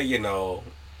say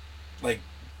like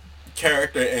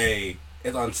character A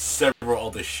is on several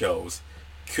other shows.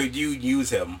 Could you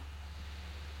use him?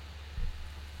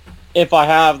 If I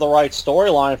have the right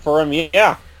storyline for him,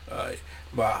 yeah.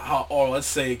 Or let's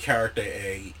say character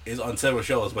A is on several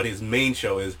shows, but his main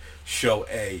show is show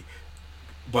A.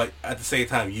 But at the same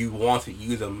time, you want to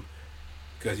use him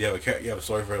because you have a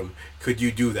story for him. Could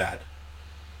you do that?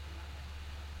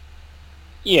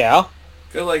 Yeah.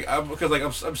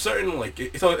 Because I'm certain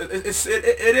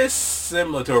it is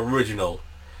similar to original.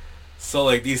 So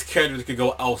like these characters could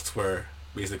go elsewhere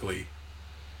basically,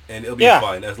 and it'll be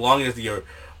fine as long as your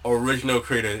original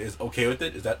creator is okay with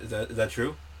it. Is that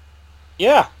true?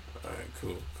 Yeah. Alright,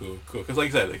 cool. Because like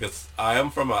I said, because I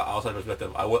am from an outside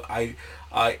perspective, I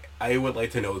would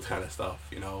like to know this kind of stuff,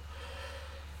 you know.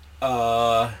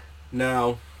 Uh, now,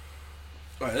 all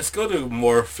right, let's go to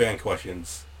more fan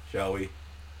questions, shall we?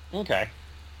 Okay.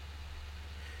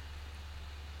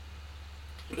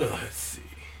 Let's see.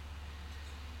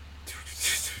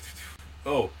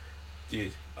 Oh,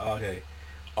 geez. Okay.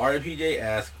 RPJ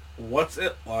asks, what's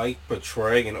it like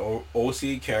portraying an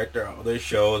OC character on other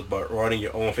shows but running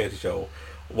your own fantasy show?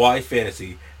 Why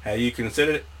fantasy? Have you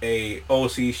considered a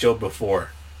OC show before?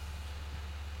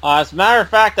 As a matter of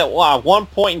fact, at one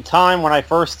point in time when I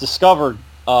first discovered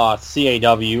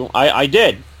CAW, I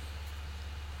did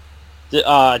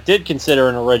consider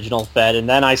an original Fed, and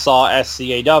then I saw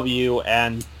SCAW,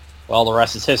 and, well, the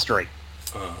rest is history.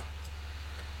 Uh,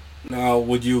 Now,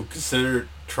 would you consider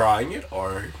trying it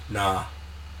or nah?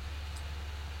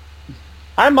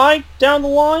 I might down the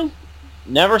line.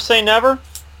 Never say never.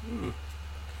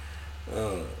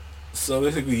 Uh, so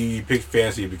basically, you picked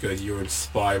fantasy because you were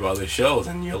inspired by the shows,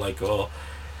 and you're like, "Oh,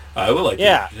 I would like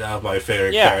Yeah. to have my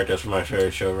favorite Yeah. characters from my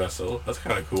favorite show wrestle." That's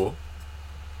kind of cool.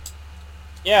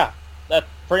 Yeah, that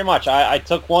pretty much. I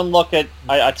took one look at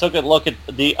I took a look at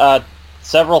the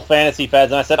several fantasy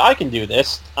feds, and I said I can do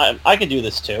this. I can do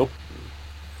this too.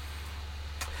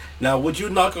 Now, would you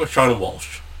knock out Sean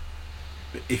Walsh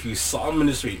if you saw him in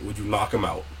the street? Would you knock him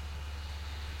out?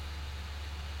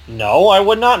 No, I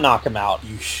would not knock him out.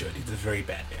 You should. He's a very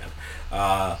bad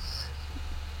man.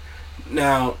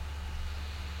 Now,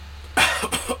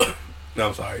 no,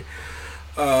 I'm sorry.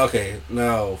 Okay,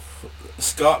 now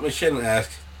Scott Michelin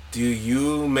asks, do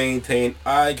you maintain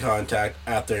eye contact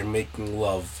after making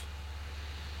love?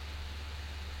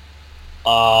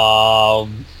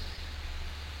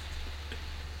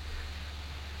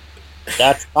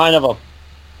 That's kind of a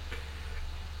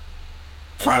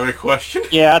Private question?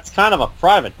 it's kind of a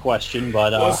private question,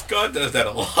 but Well, Scott does that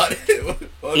a lot.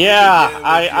 yeah,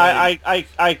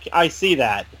 I see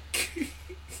that.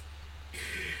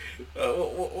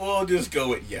 We'll just go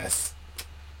with yes.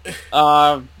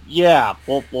 Yeah,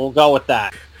 we'll go with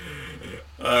that.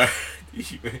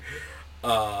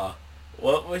 Uh,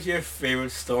 what was your favorite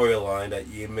storyline that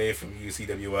you made from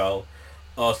UCWL?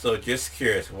 Also, just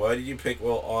curious, why did you pick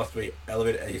Will Ospreay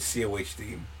Elevate as your COH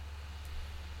theme?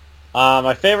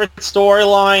 My favorite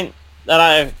storyline that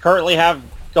I currently have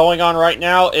going on right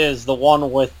now is the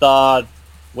one with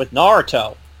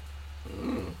Naruto,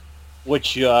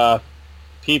 which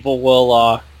people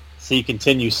will see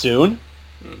continue soon.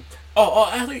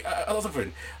 Actually, I was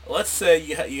different. Let's say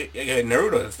you had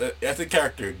Naruto as a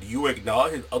character. Do you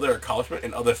acknowledge his other accomplishment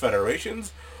in other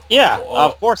federations? Yeah,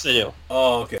 of course I do.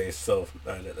 Oh, okay. So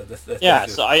that's Yeah,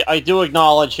 just, so I do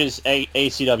acknowledge his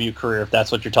ACW career, if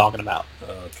that's what you're talking about.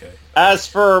 okay. As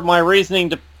for my reasoning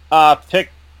to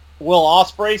pick Will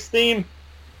Ospreay's theme,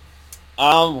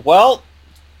 well,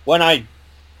 when I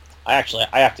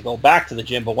have to go back to the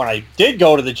gym, but when I did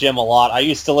go to the gym a lot, I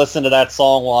used to listen to that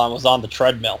song while I was on the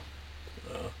treadmill.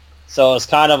 So it's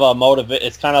kind of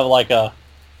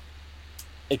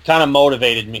it kind of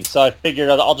motivated me. So I figured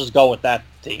I'll just go with that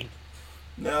theme.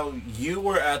 Now, you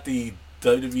were at the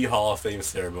WWE Hall of Fame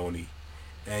ceremony.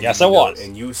 And Yes, I was.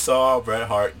 And you saw Bret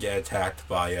Hart get attacked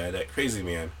by that crazy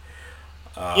man.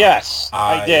 Yes,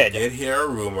 I did. I did hear a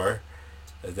rumor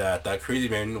that crazy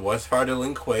man was part of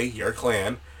Lin Kuei, your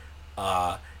clan.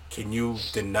 Can you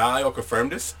deny or confirm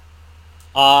this?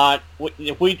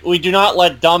 We do not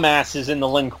let dumbasses in the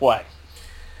Lin Kuei.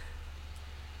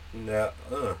 No.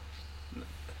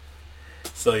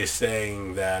 So you're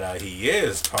saying that he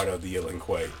is part of the Lin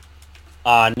Kuei?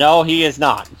 No, he is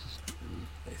not.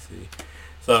 I see.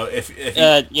 So if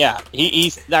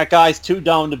he's that guy's too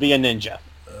dumb to be a ninja.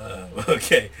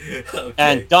 Okay.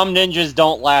 And dumb ninjas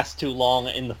don't last too long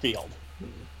in the field.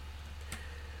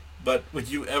 But would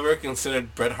you ever consider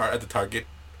Bret Hart as the target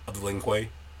of the Lin Kuei?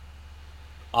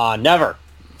 Never.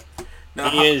 Now,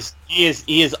 he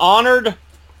is honored.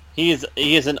 He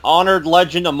is an honored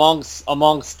legend amongst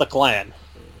the clan.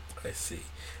 I see.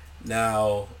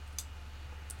 Now,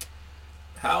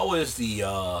 how is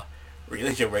the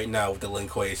relationship right now with the Lin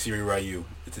Kuei Siri Ryu?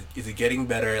 Is it getting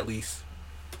better at least?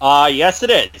 Yes it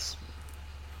is.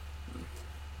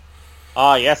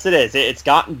 Yes it is. It's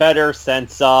gotten better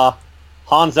since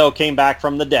Hanzo came back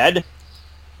from the dead.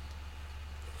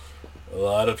 A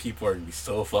lot of people are going to be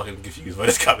so fucking confused by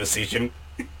this conversation.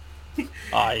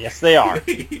 Yes they are.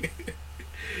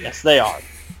 Yes they are.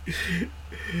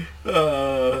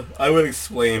 I would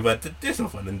explain, but there's no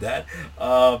fun in that.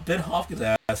 Ben Hopkins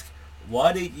asked,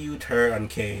 why did you turn on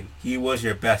Kane? He was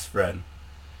your best friend.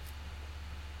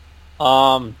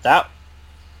 That...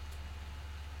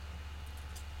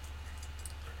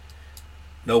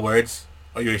 No words?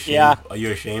 Are you ashamed? Yeah. Are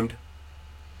you ashamed?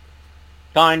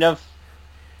 Kind of.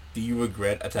 Do you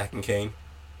regret attacking Kane?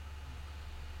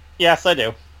 Yes, I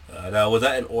do. Now, was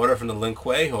that an order from the Lin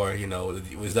Kuei, or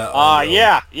was that on your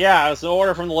Yeah, yeah. It was an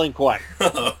order from the Lin Kuei.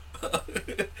 own?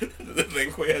 The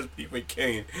Lin Kuei has beef with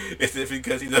Kane. Is it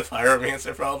because he's a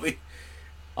pyromancer, probably?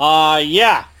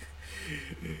 Yeah.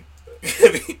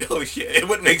 I mean, oh shit, it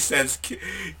would make sense.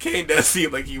 Kane does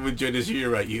seem like he would join this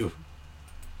year at you.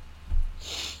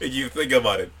 If you think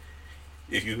about it.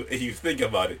 If you think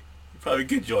about it, you probably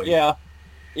could join. Yeah.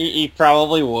 He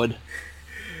probably would.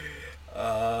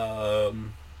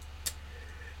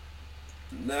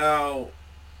 Now,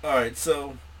 alright,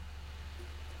 so...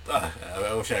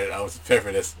 I wish I was prepared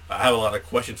for this. I have a lot of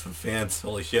questions from fans,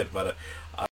 holy shit, but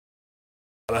I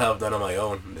don't have done on my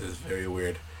own. This is very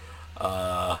weird.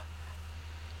 Do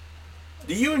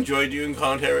you enjoy doing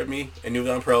commentary with me and New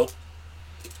Dawn Pro?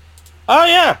 Oh,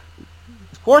 yeah.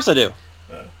 Of course I do.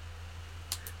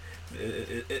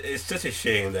 It's such a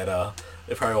shame that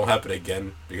it probably won't happen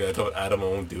again because I told Adam I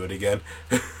won't do it again.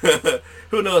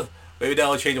 Who knows? Maybe that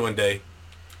will change one day.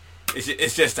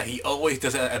 It's just that he always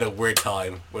does it at a weird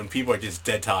time when people are just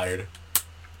dead tired.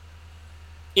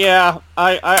 Yeah,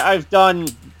 I've done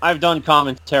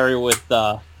commentary with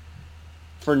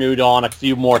for New Dawn a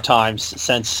few more times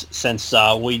since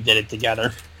we did it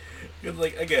together.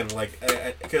 Because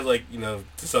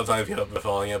sometimes you haven't been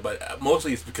following it, but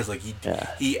mostly it's because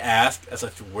he asked at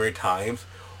such weird times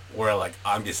where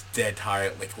I'm just dead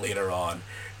tired later on,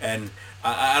 and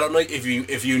I don't know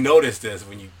if you notice this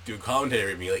when you do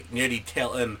commentary with me, near the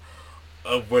tail end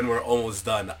of when we're almost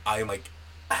done, I'm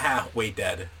halfway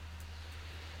dead.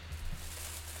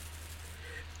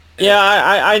 Yeah,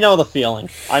 I know the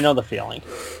feeling.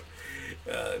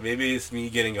 Maybe it's me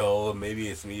getting old. Maybe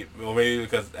it's me, or maybe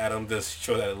because Adam just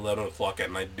shows at 11 o'clock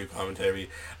at night to do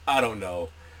commentary. I don't know,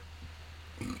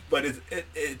 but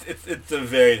it's a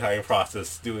very tiring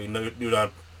process doing New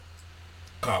Dawn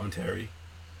commentary.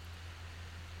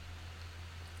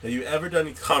 Have you ever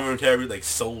done commentary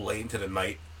so late into the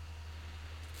night?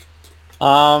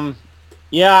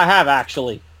 Yeah, I have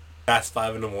actually. Past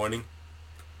 5 in the morning.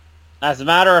 As a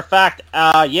matter of fact,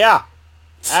 yeah,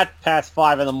 at past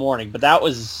 5 in the morning. But that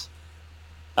was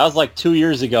 2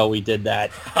 years ago. We did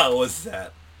that. How was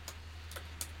that?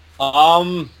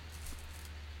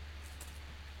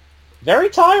 Very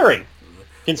tiring,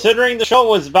 considering the show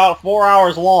was about 4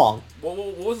 hours long. What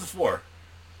was it for?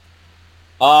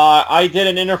 I did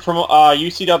an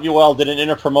UCWL did an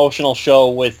interpromotional show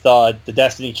with the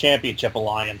Destiny Championship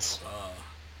Alliance,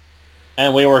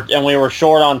 and we were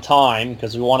short on time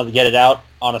because we wanted to get it out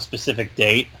on a specific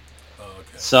date. Oh,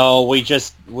 okay. So we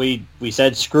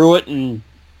said screw it, and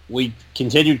we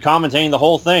continued commentating the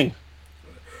whole thing.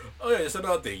 Oh yeah, it's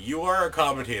another thing. You are a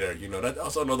commentator. That's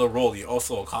also another role. You're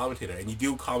also a commentator, and you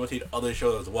do commentate other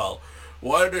shows as well.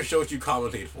 What other shows you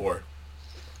commentate for?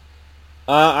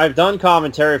 I've done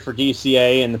commentary for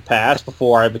DCA in the past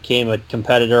before I became a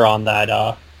competitor on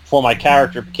that. Before my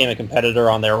character became a competitor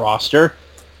on their roster.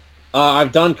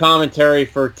 I've done commentary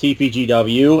for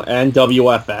TPGW and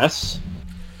WFS,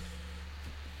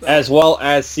 as well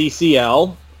as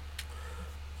CCL.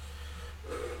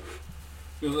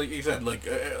 Like you said,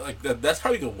 that's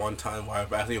probably the one time where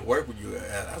I've actually worked with you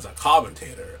as a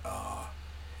commentator.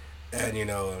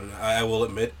 And I will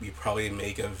admit we probably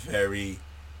make a very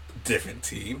different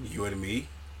team, you and me.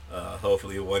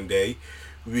 Hopefully one day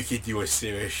we could do a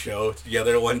serious show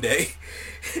together one day.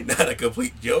 Not a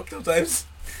complete joke sometimes.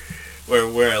 Where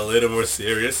we're a little more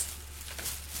serious.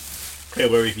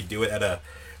 Where we could do it at a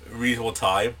reasonable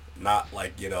time. Not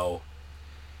 11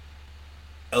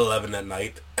 at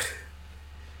night.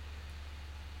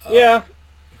 Yeah.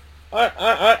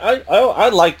 I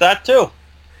like that too.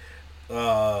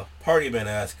 Partyman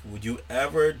asks, would you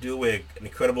ever do an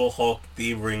Incredible Hulk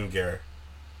theme ring gear?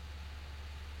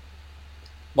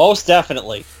 Most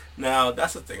definitely. Now,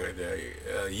 that's the thing right there.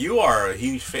 You are a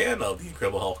huge fan of the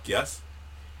Incredible Hulk, yes?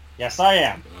 Yes, I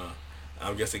am.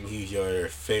 I'm guessing he's your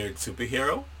favorite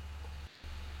superhero?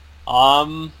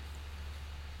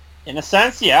 In a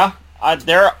sense, yeah.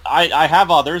 I have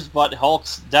others, but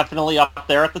Hulk's definitely up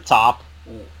there at the top.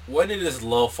 When did this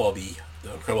love for the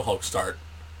Incredible Hulk start?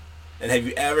 And have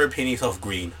you ever painted yourself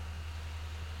green?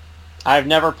 I've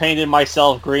never painted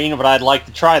myself green, but I'd like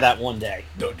to try that one day.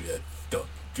 Don't do that. Don't.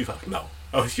 No.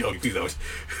 I was joking. Please don't.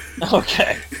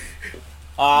 Okay.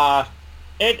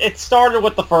 It started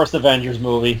with the first Avengers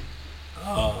movie.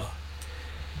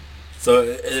 So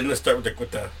it didn't start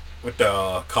with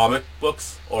the comic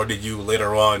books, or did you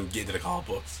later on get into the comic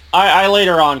books? I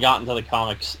later on got into the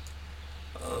comics.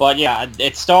 But yeah,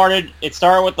 it started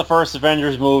with the first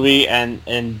Avengers movie, and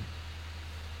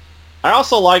I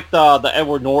also liked the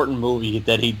Edward Norton movie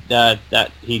that he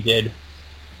did.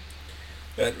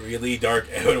 That really dark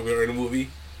Edward Norton movie.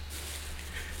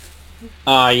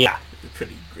 Yeah.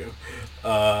 Pretty grim.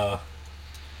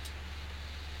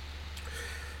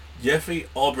 Jeffrey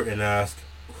Alberton asked,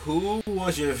 "Who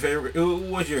was your favorite? Who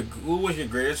was your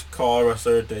greatest car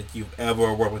wrestler that you've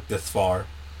ever worked with this far?"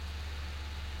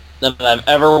 That I've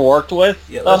ever worked with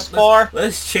thus far.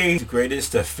 Let's change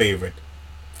greatest to favorite.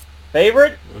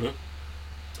 Favorite? Mm-hmm.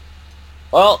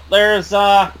 Well, there's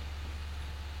well,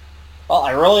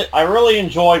 I really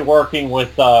enjoyed working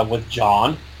with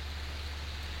John.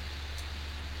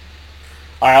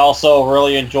 I also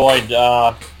really enjoyed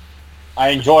I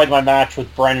enjoyed my match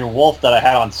with Brandon Wolf that I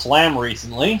had on Slam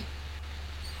recently.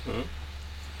 Mm-hmm.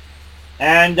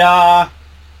 And yeah,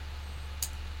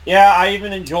 I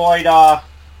even enjoyed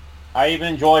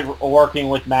working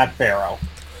with Matt Farrow.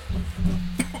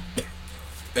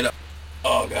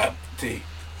 Oh god, tea.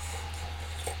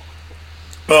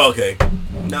 Okay,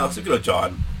 now speaking of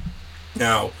John,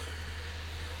 now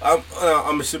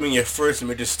I'm assuming your first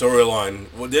major storyline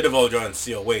did involve John in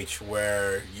COH,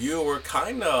 where you were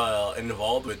kind of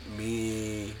involved with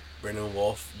me, Brendan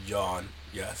Wolf, John.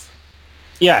 Yes.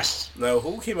 Yes. Now,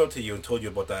 who came up to you and told you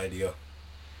about that idea?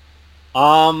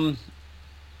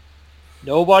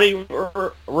 Nobody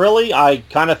really. I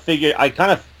kind of figured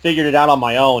it out on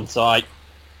my own. So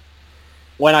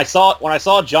when I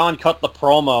saw John cut the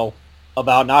promo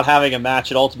about not having a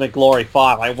match at Ultimate Glory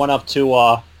 5, I went up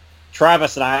to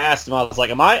Travis and I asked him. I was like,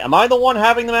 "Am I the one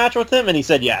having the match with him?" And he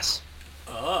said yes.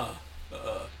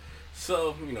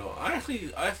 So I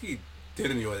actually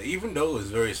did enjoy it, even though it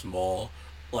was very small.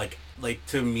 Like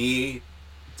to me,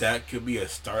 that could be a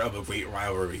start of a great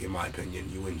rivalry, in my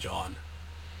opinion. You and John.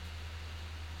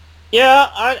 Yeah,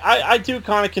 I do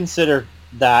kind of consider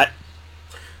that.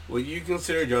 Would you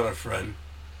consider John a friend?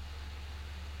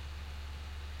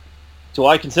 Do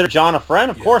I consider John a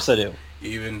friend? Of course I do.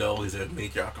 Even though he's a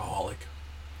major alcoholic.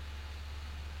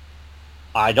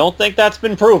 I don't think that's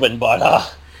been proven, but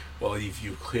Well, if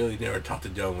you clearly never talked to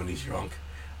John when he's drunk.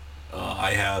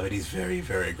 I have, and he's very,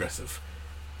 very aggressive.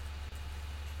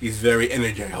 He's very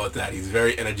energetic. How about that? He's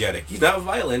very energetic. He's not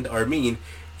violent or mean.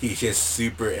 He's just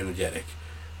super energetic.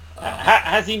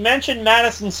 Has he mentioned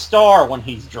Madison Starr when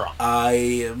he's drunk?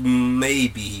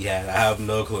 Maybe he had. I have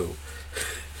no clue.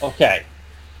 Okay.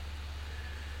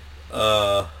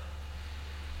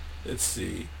 Let's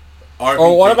see. RPJ.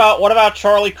 Or what about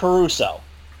Charlie Caruso?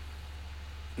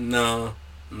 No.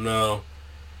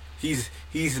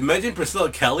 He's mentioned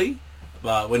Priscilla Kelly,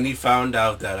 but when he found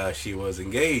out that she was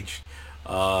engaged,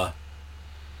 it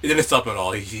didn't stop him at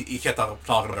all. He kept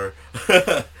talking to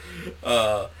her.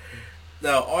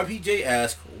 Now, RPJ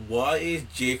asked, why is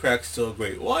J-Crack so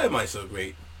great? Why am I so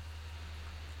great?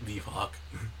 Deepak.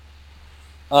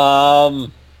 Well,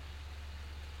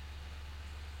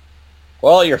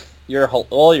 you're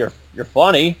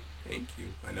funny. Thank you.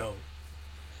 I know.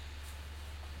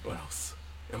 What else?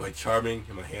 Am I charming?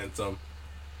 Am I handsome?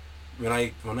 When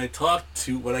I cut my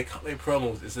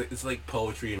promos, it's like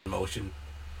poetry in motion.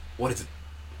 What is it?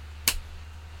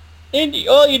 And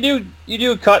well, you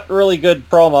do cut really good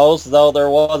promos, though there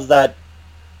was that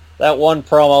one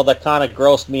promo that kind of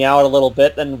grossed me out a little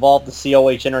bit that involved the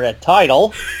COH Internet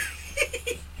title.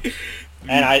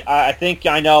 And I think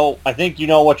you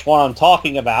know which one I'm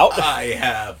talking about. I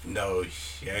have no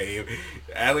shame.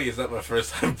 Allie, it's not my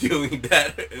first time doing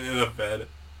that in a bed.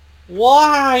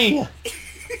 Why?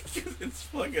 It's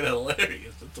fucking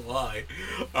hilarious. That's why.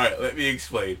 Alright, let me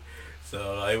explain.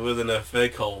 So, I was in a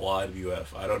fed called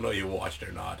WADUF. I don't know if you watched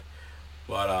or not.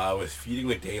 But I was feeding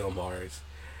with Dale Mars.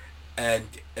 And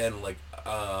like,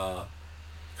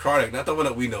 Chronic, not the one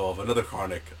that we know of, another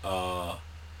Chronic.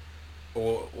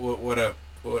 What a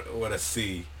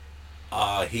C.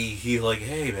 He's like,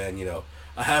 hey man,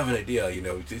 I have an idea,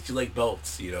 did you like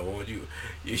belts, what would you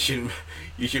should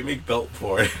make belt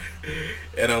for it.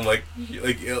 And I'm like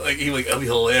I'll be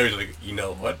hilarious, like, you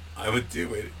know what, I would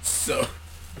do it. So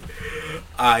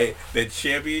the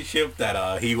championship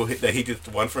that he just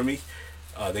won for me,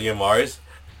 the Mars,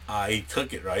 I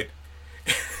took it, right?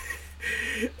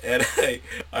 And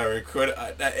I recorded.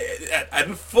 I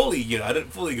didn't fully, I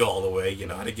didn't fully go all the way.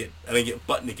 I didn't get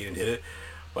butt naked and hit it,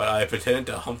 but I pretended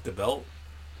to hump the belt,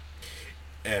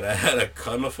 and I had a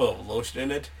condom full of lotion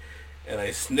in it, and I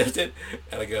sniffed it,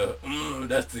 and I go,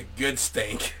 that's a good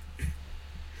stank.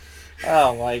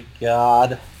 Oh my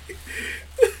god!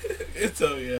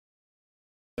 So yeah,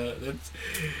 that's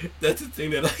the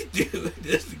thing that I do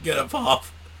just to get a pop.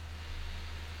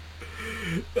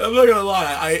 I'm not gonna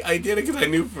lie, I did it because I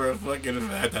knew for a fucking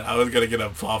fact that I was gonna get a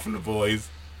pop from the boys.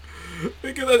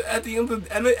 Because at the end of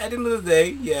the day,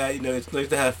 yeah, it's nice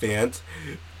to have fans,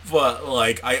 but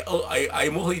like I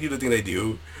mostly do the thing I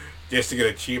do just to get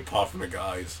a cheap pop from the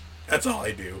guys. That's all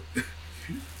I do.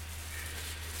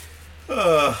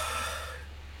 uh,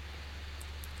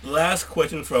 Last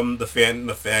question from the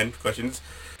fan questions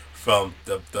from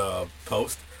the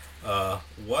post.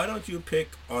 Why don't you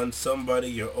pick on somebody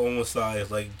your own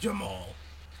size like Jamal?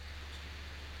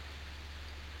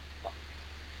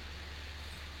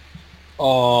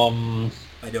 Um,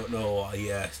 I don't know why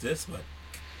he asked this, but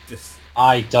this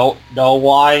I don't know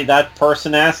why that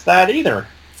person asked that either.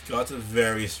 Scott's a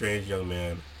very strange young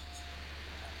man.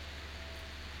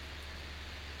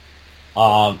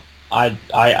 Um, I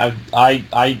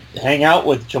hang out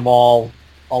with Jamal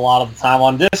a lot of the time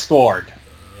on Discord.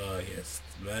 Yes,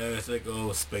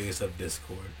 magical space of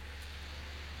Discord.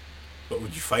 But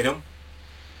would you fight him?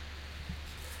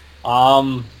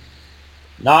 Um,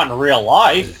 Not in real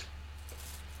life.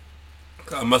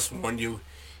 I must warn you,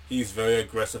 he's very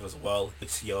aggressive as well. He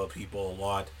yell at people a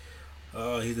lot.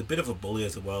 He's a bit of a bully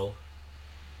as well.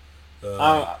 Uh,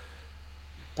 Uh,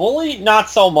 Bully, not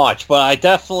so much, but he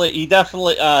definitely,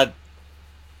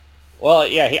 well,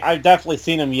 yeah, I've definitely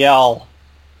seen him yell,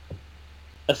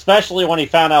 especially when he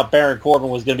found out Baron Corbin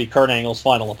was going to be Kurt Angle's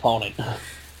final opponent.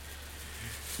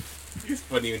 It's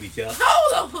funny when he yells,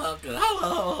 "Hold the fuck up!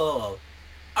 Hold.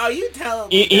 Are you telling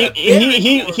He, me that he, Baron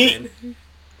he, Corbin?"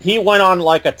 he went on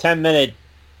like a 10-minute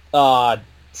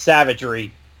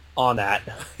savagery on that.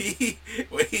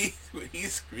 When he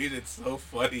screams, it's so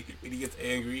funny when he gets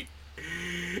angry.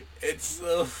 It's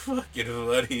so fucking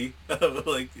funny. I'm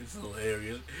like, it's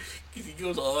hilarious. Because he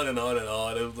goes on and on and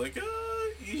on. I was like,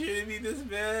 you shouldn't be this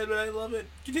bad, but I love it.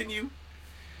 Continue.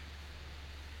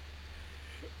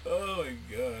 Oh my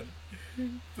god.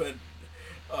 But,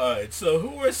 alright, so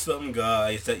who are some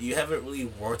guys that you haven't really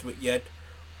worked with yet,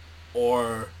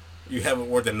 or you haven't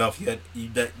worked enough yet,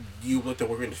 that you look to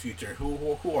work in the future?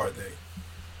 Who are they?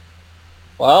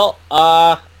 Well,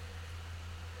 I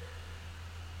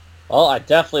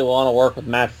definitely want to work with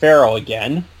Matt Farrow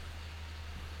again.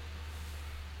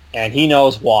 And he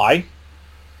knows why.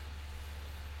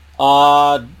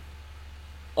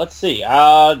 Let's see.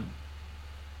 Well,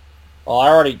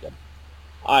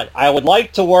 I would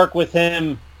like to work with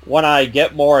him when I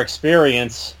get more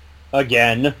experience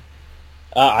again.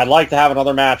 I'd like to have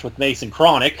another match with Mason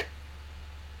Chronic,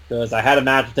 because I had a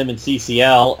match with him in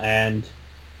CCL, and,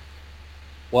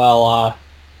 well,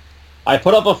 I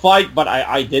put up a fight, but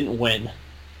I didn't win.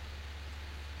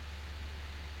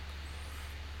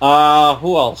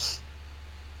 Who else?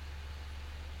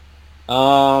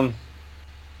 Well,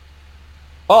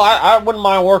 I wouldn't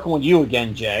mind working with you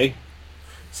again, Jay.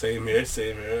 Same here,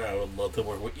 same here. I would love to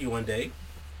work with you one day.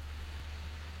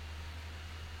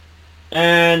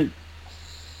 And,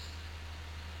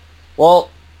 well,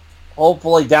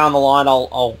 hopefully down the line,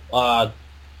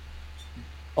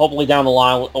 hopefully down the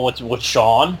line with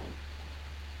Sean.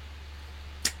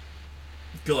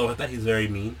 Good luck with that. He's very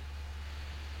mean.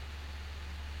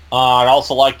 I'd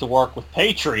also like to work with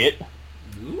Patriot,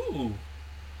 Ooh.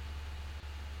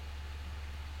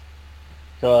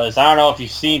 because I don't know if you've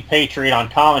seen Patriot on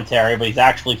commentary, but he's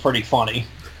actually pretty funny.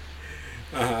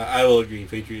 I will agree.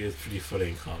 Patriot is pretty funny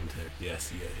in commentary. Yes,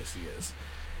 he is. Yes, he is.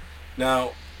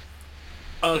 Now,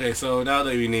 okay, so now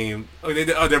that we name...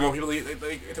 Okay, are there more people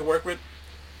to work with?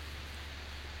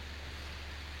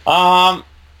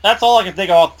 That's all I can think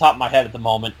of off the top of my head at the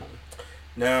moment.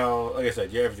 Now, like I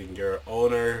said, you're everything. You're an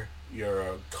owner, you're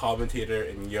a commentator,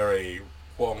 and you're a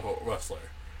quote-unquote wrestler.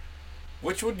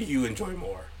 Which one do you enjoy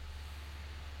more?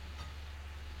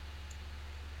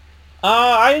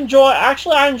 I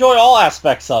enjoy all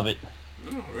aspects of it.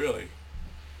 Oh, really?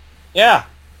 Yeah.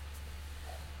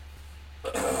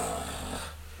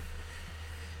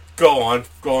 Go on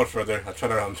further. I'm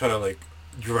trying to like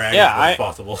drag Yeah, as much as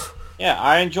possible. Yeah,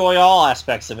 I enjoy all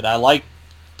aspects of it. I like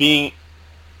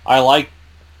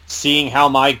seeing how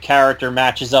my character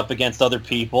matches up against other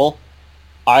people.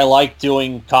 I like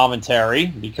doing commentary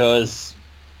because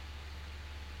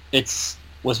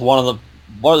was one of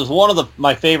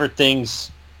my favorite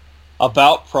things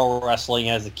about pro wrestling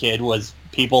as a kid was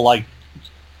people like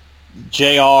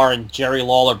JR and Jerry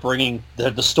Lawler bringing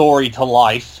the story to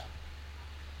life.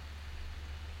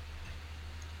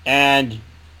 And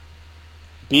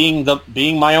being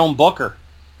my own booker,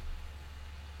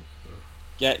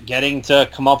 getting to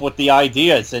come up with the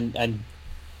ideas and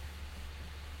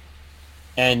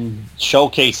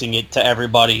showcasing it to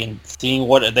everybody and seeing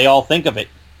what they all think of it.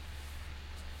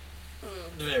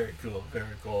 Very cool, very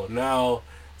cool. Now,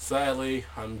 sadly,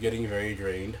 I'm getting very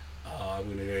drained. I'm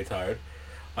getting very tired.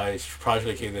 I probably should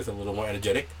have came this a little more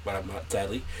energetic, but I'm not,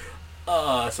 sadly.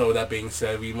 So with that being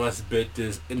said, we must bid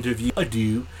this interview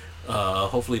adieu.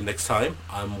 Hopefully next time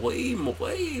I'm way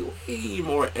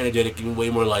more energetic and way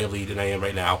more lively than I am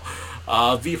right now.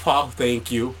 VPOC,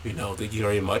 thank you. Thank you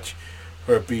very much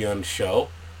for being on the show.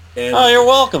 And Oh, you're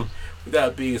welcome. with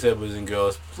that being said, boys and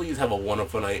girls, please have a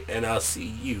wonderful night, and I'll see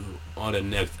you on the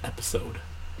next episode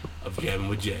of Jamming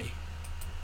with Jay.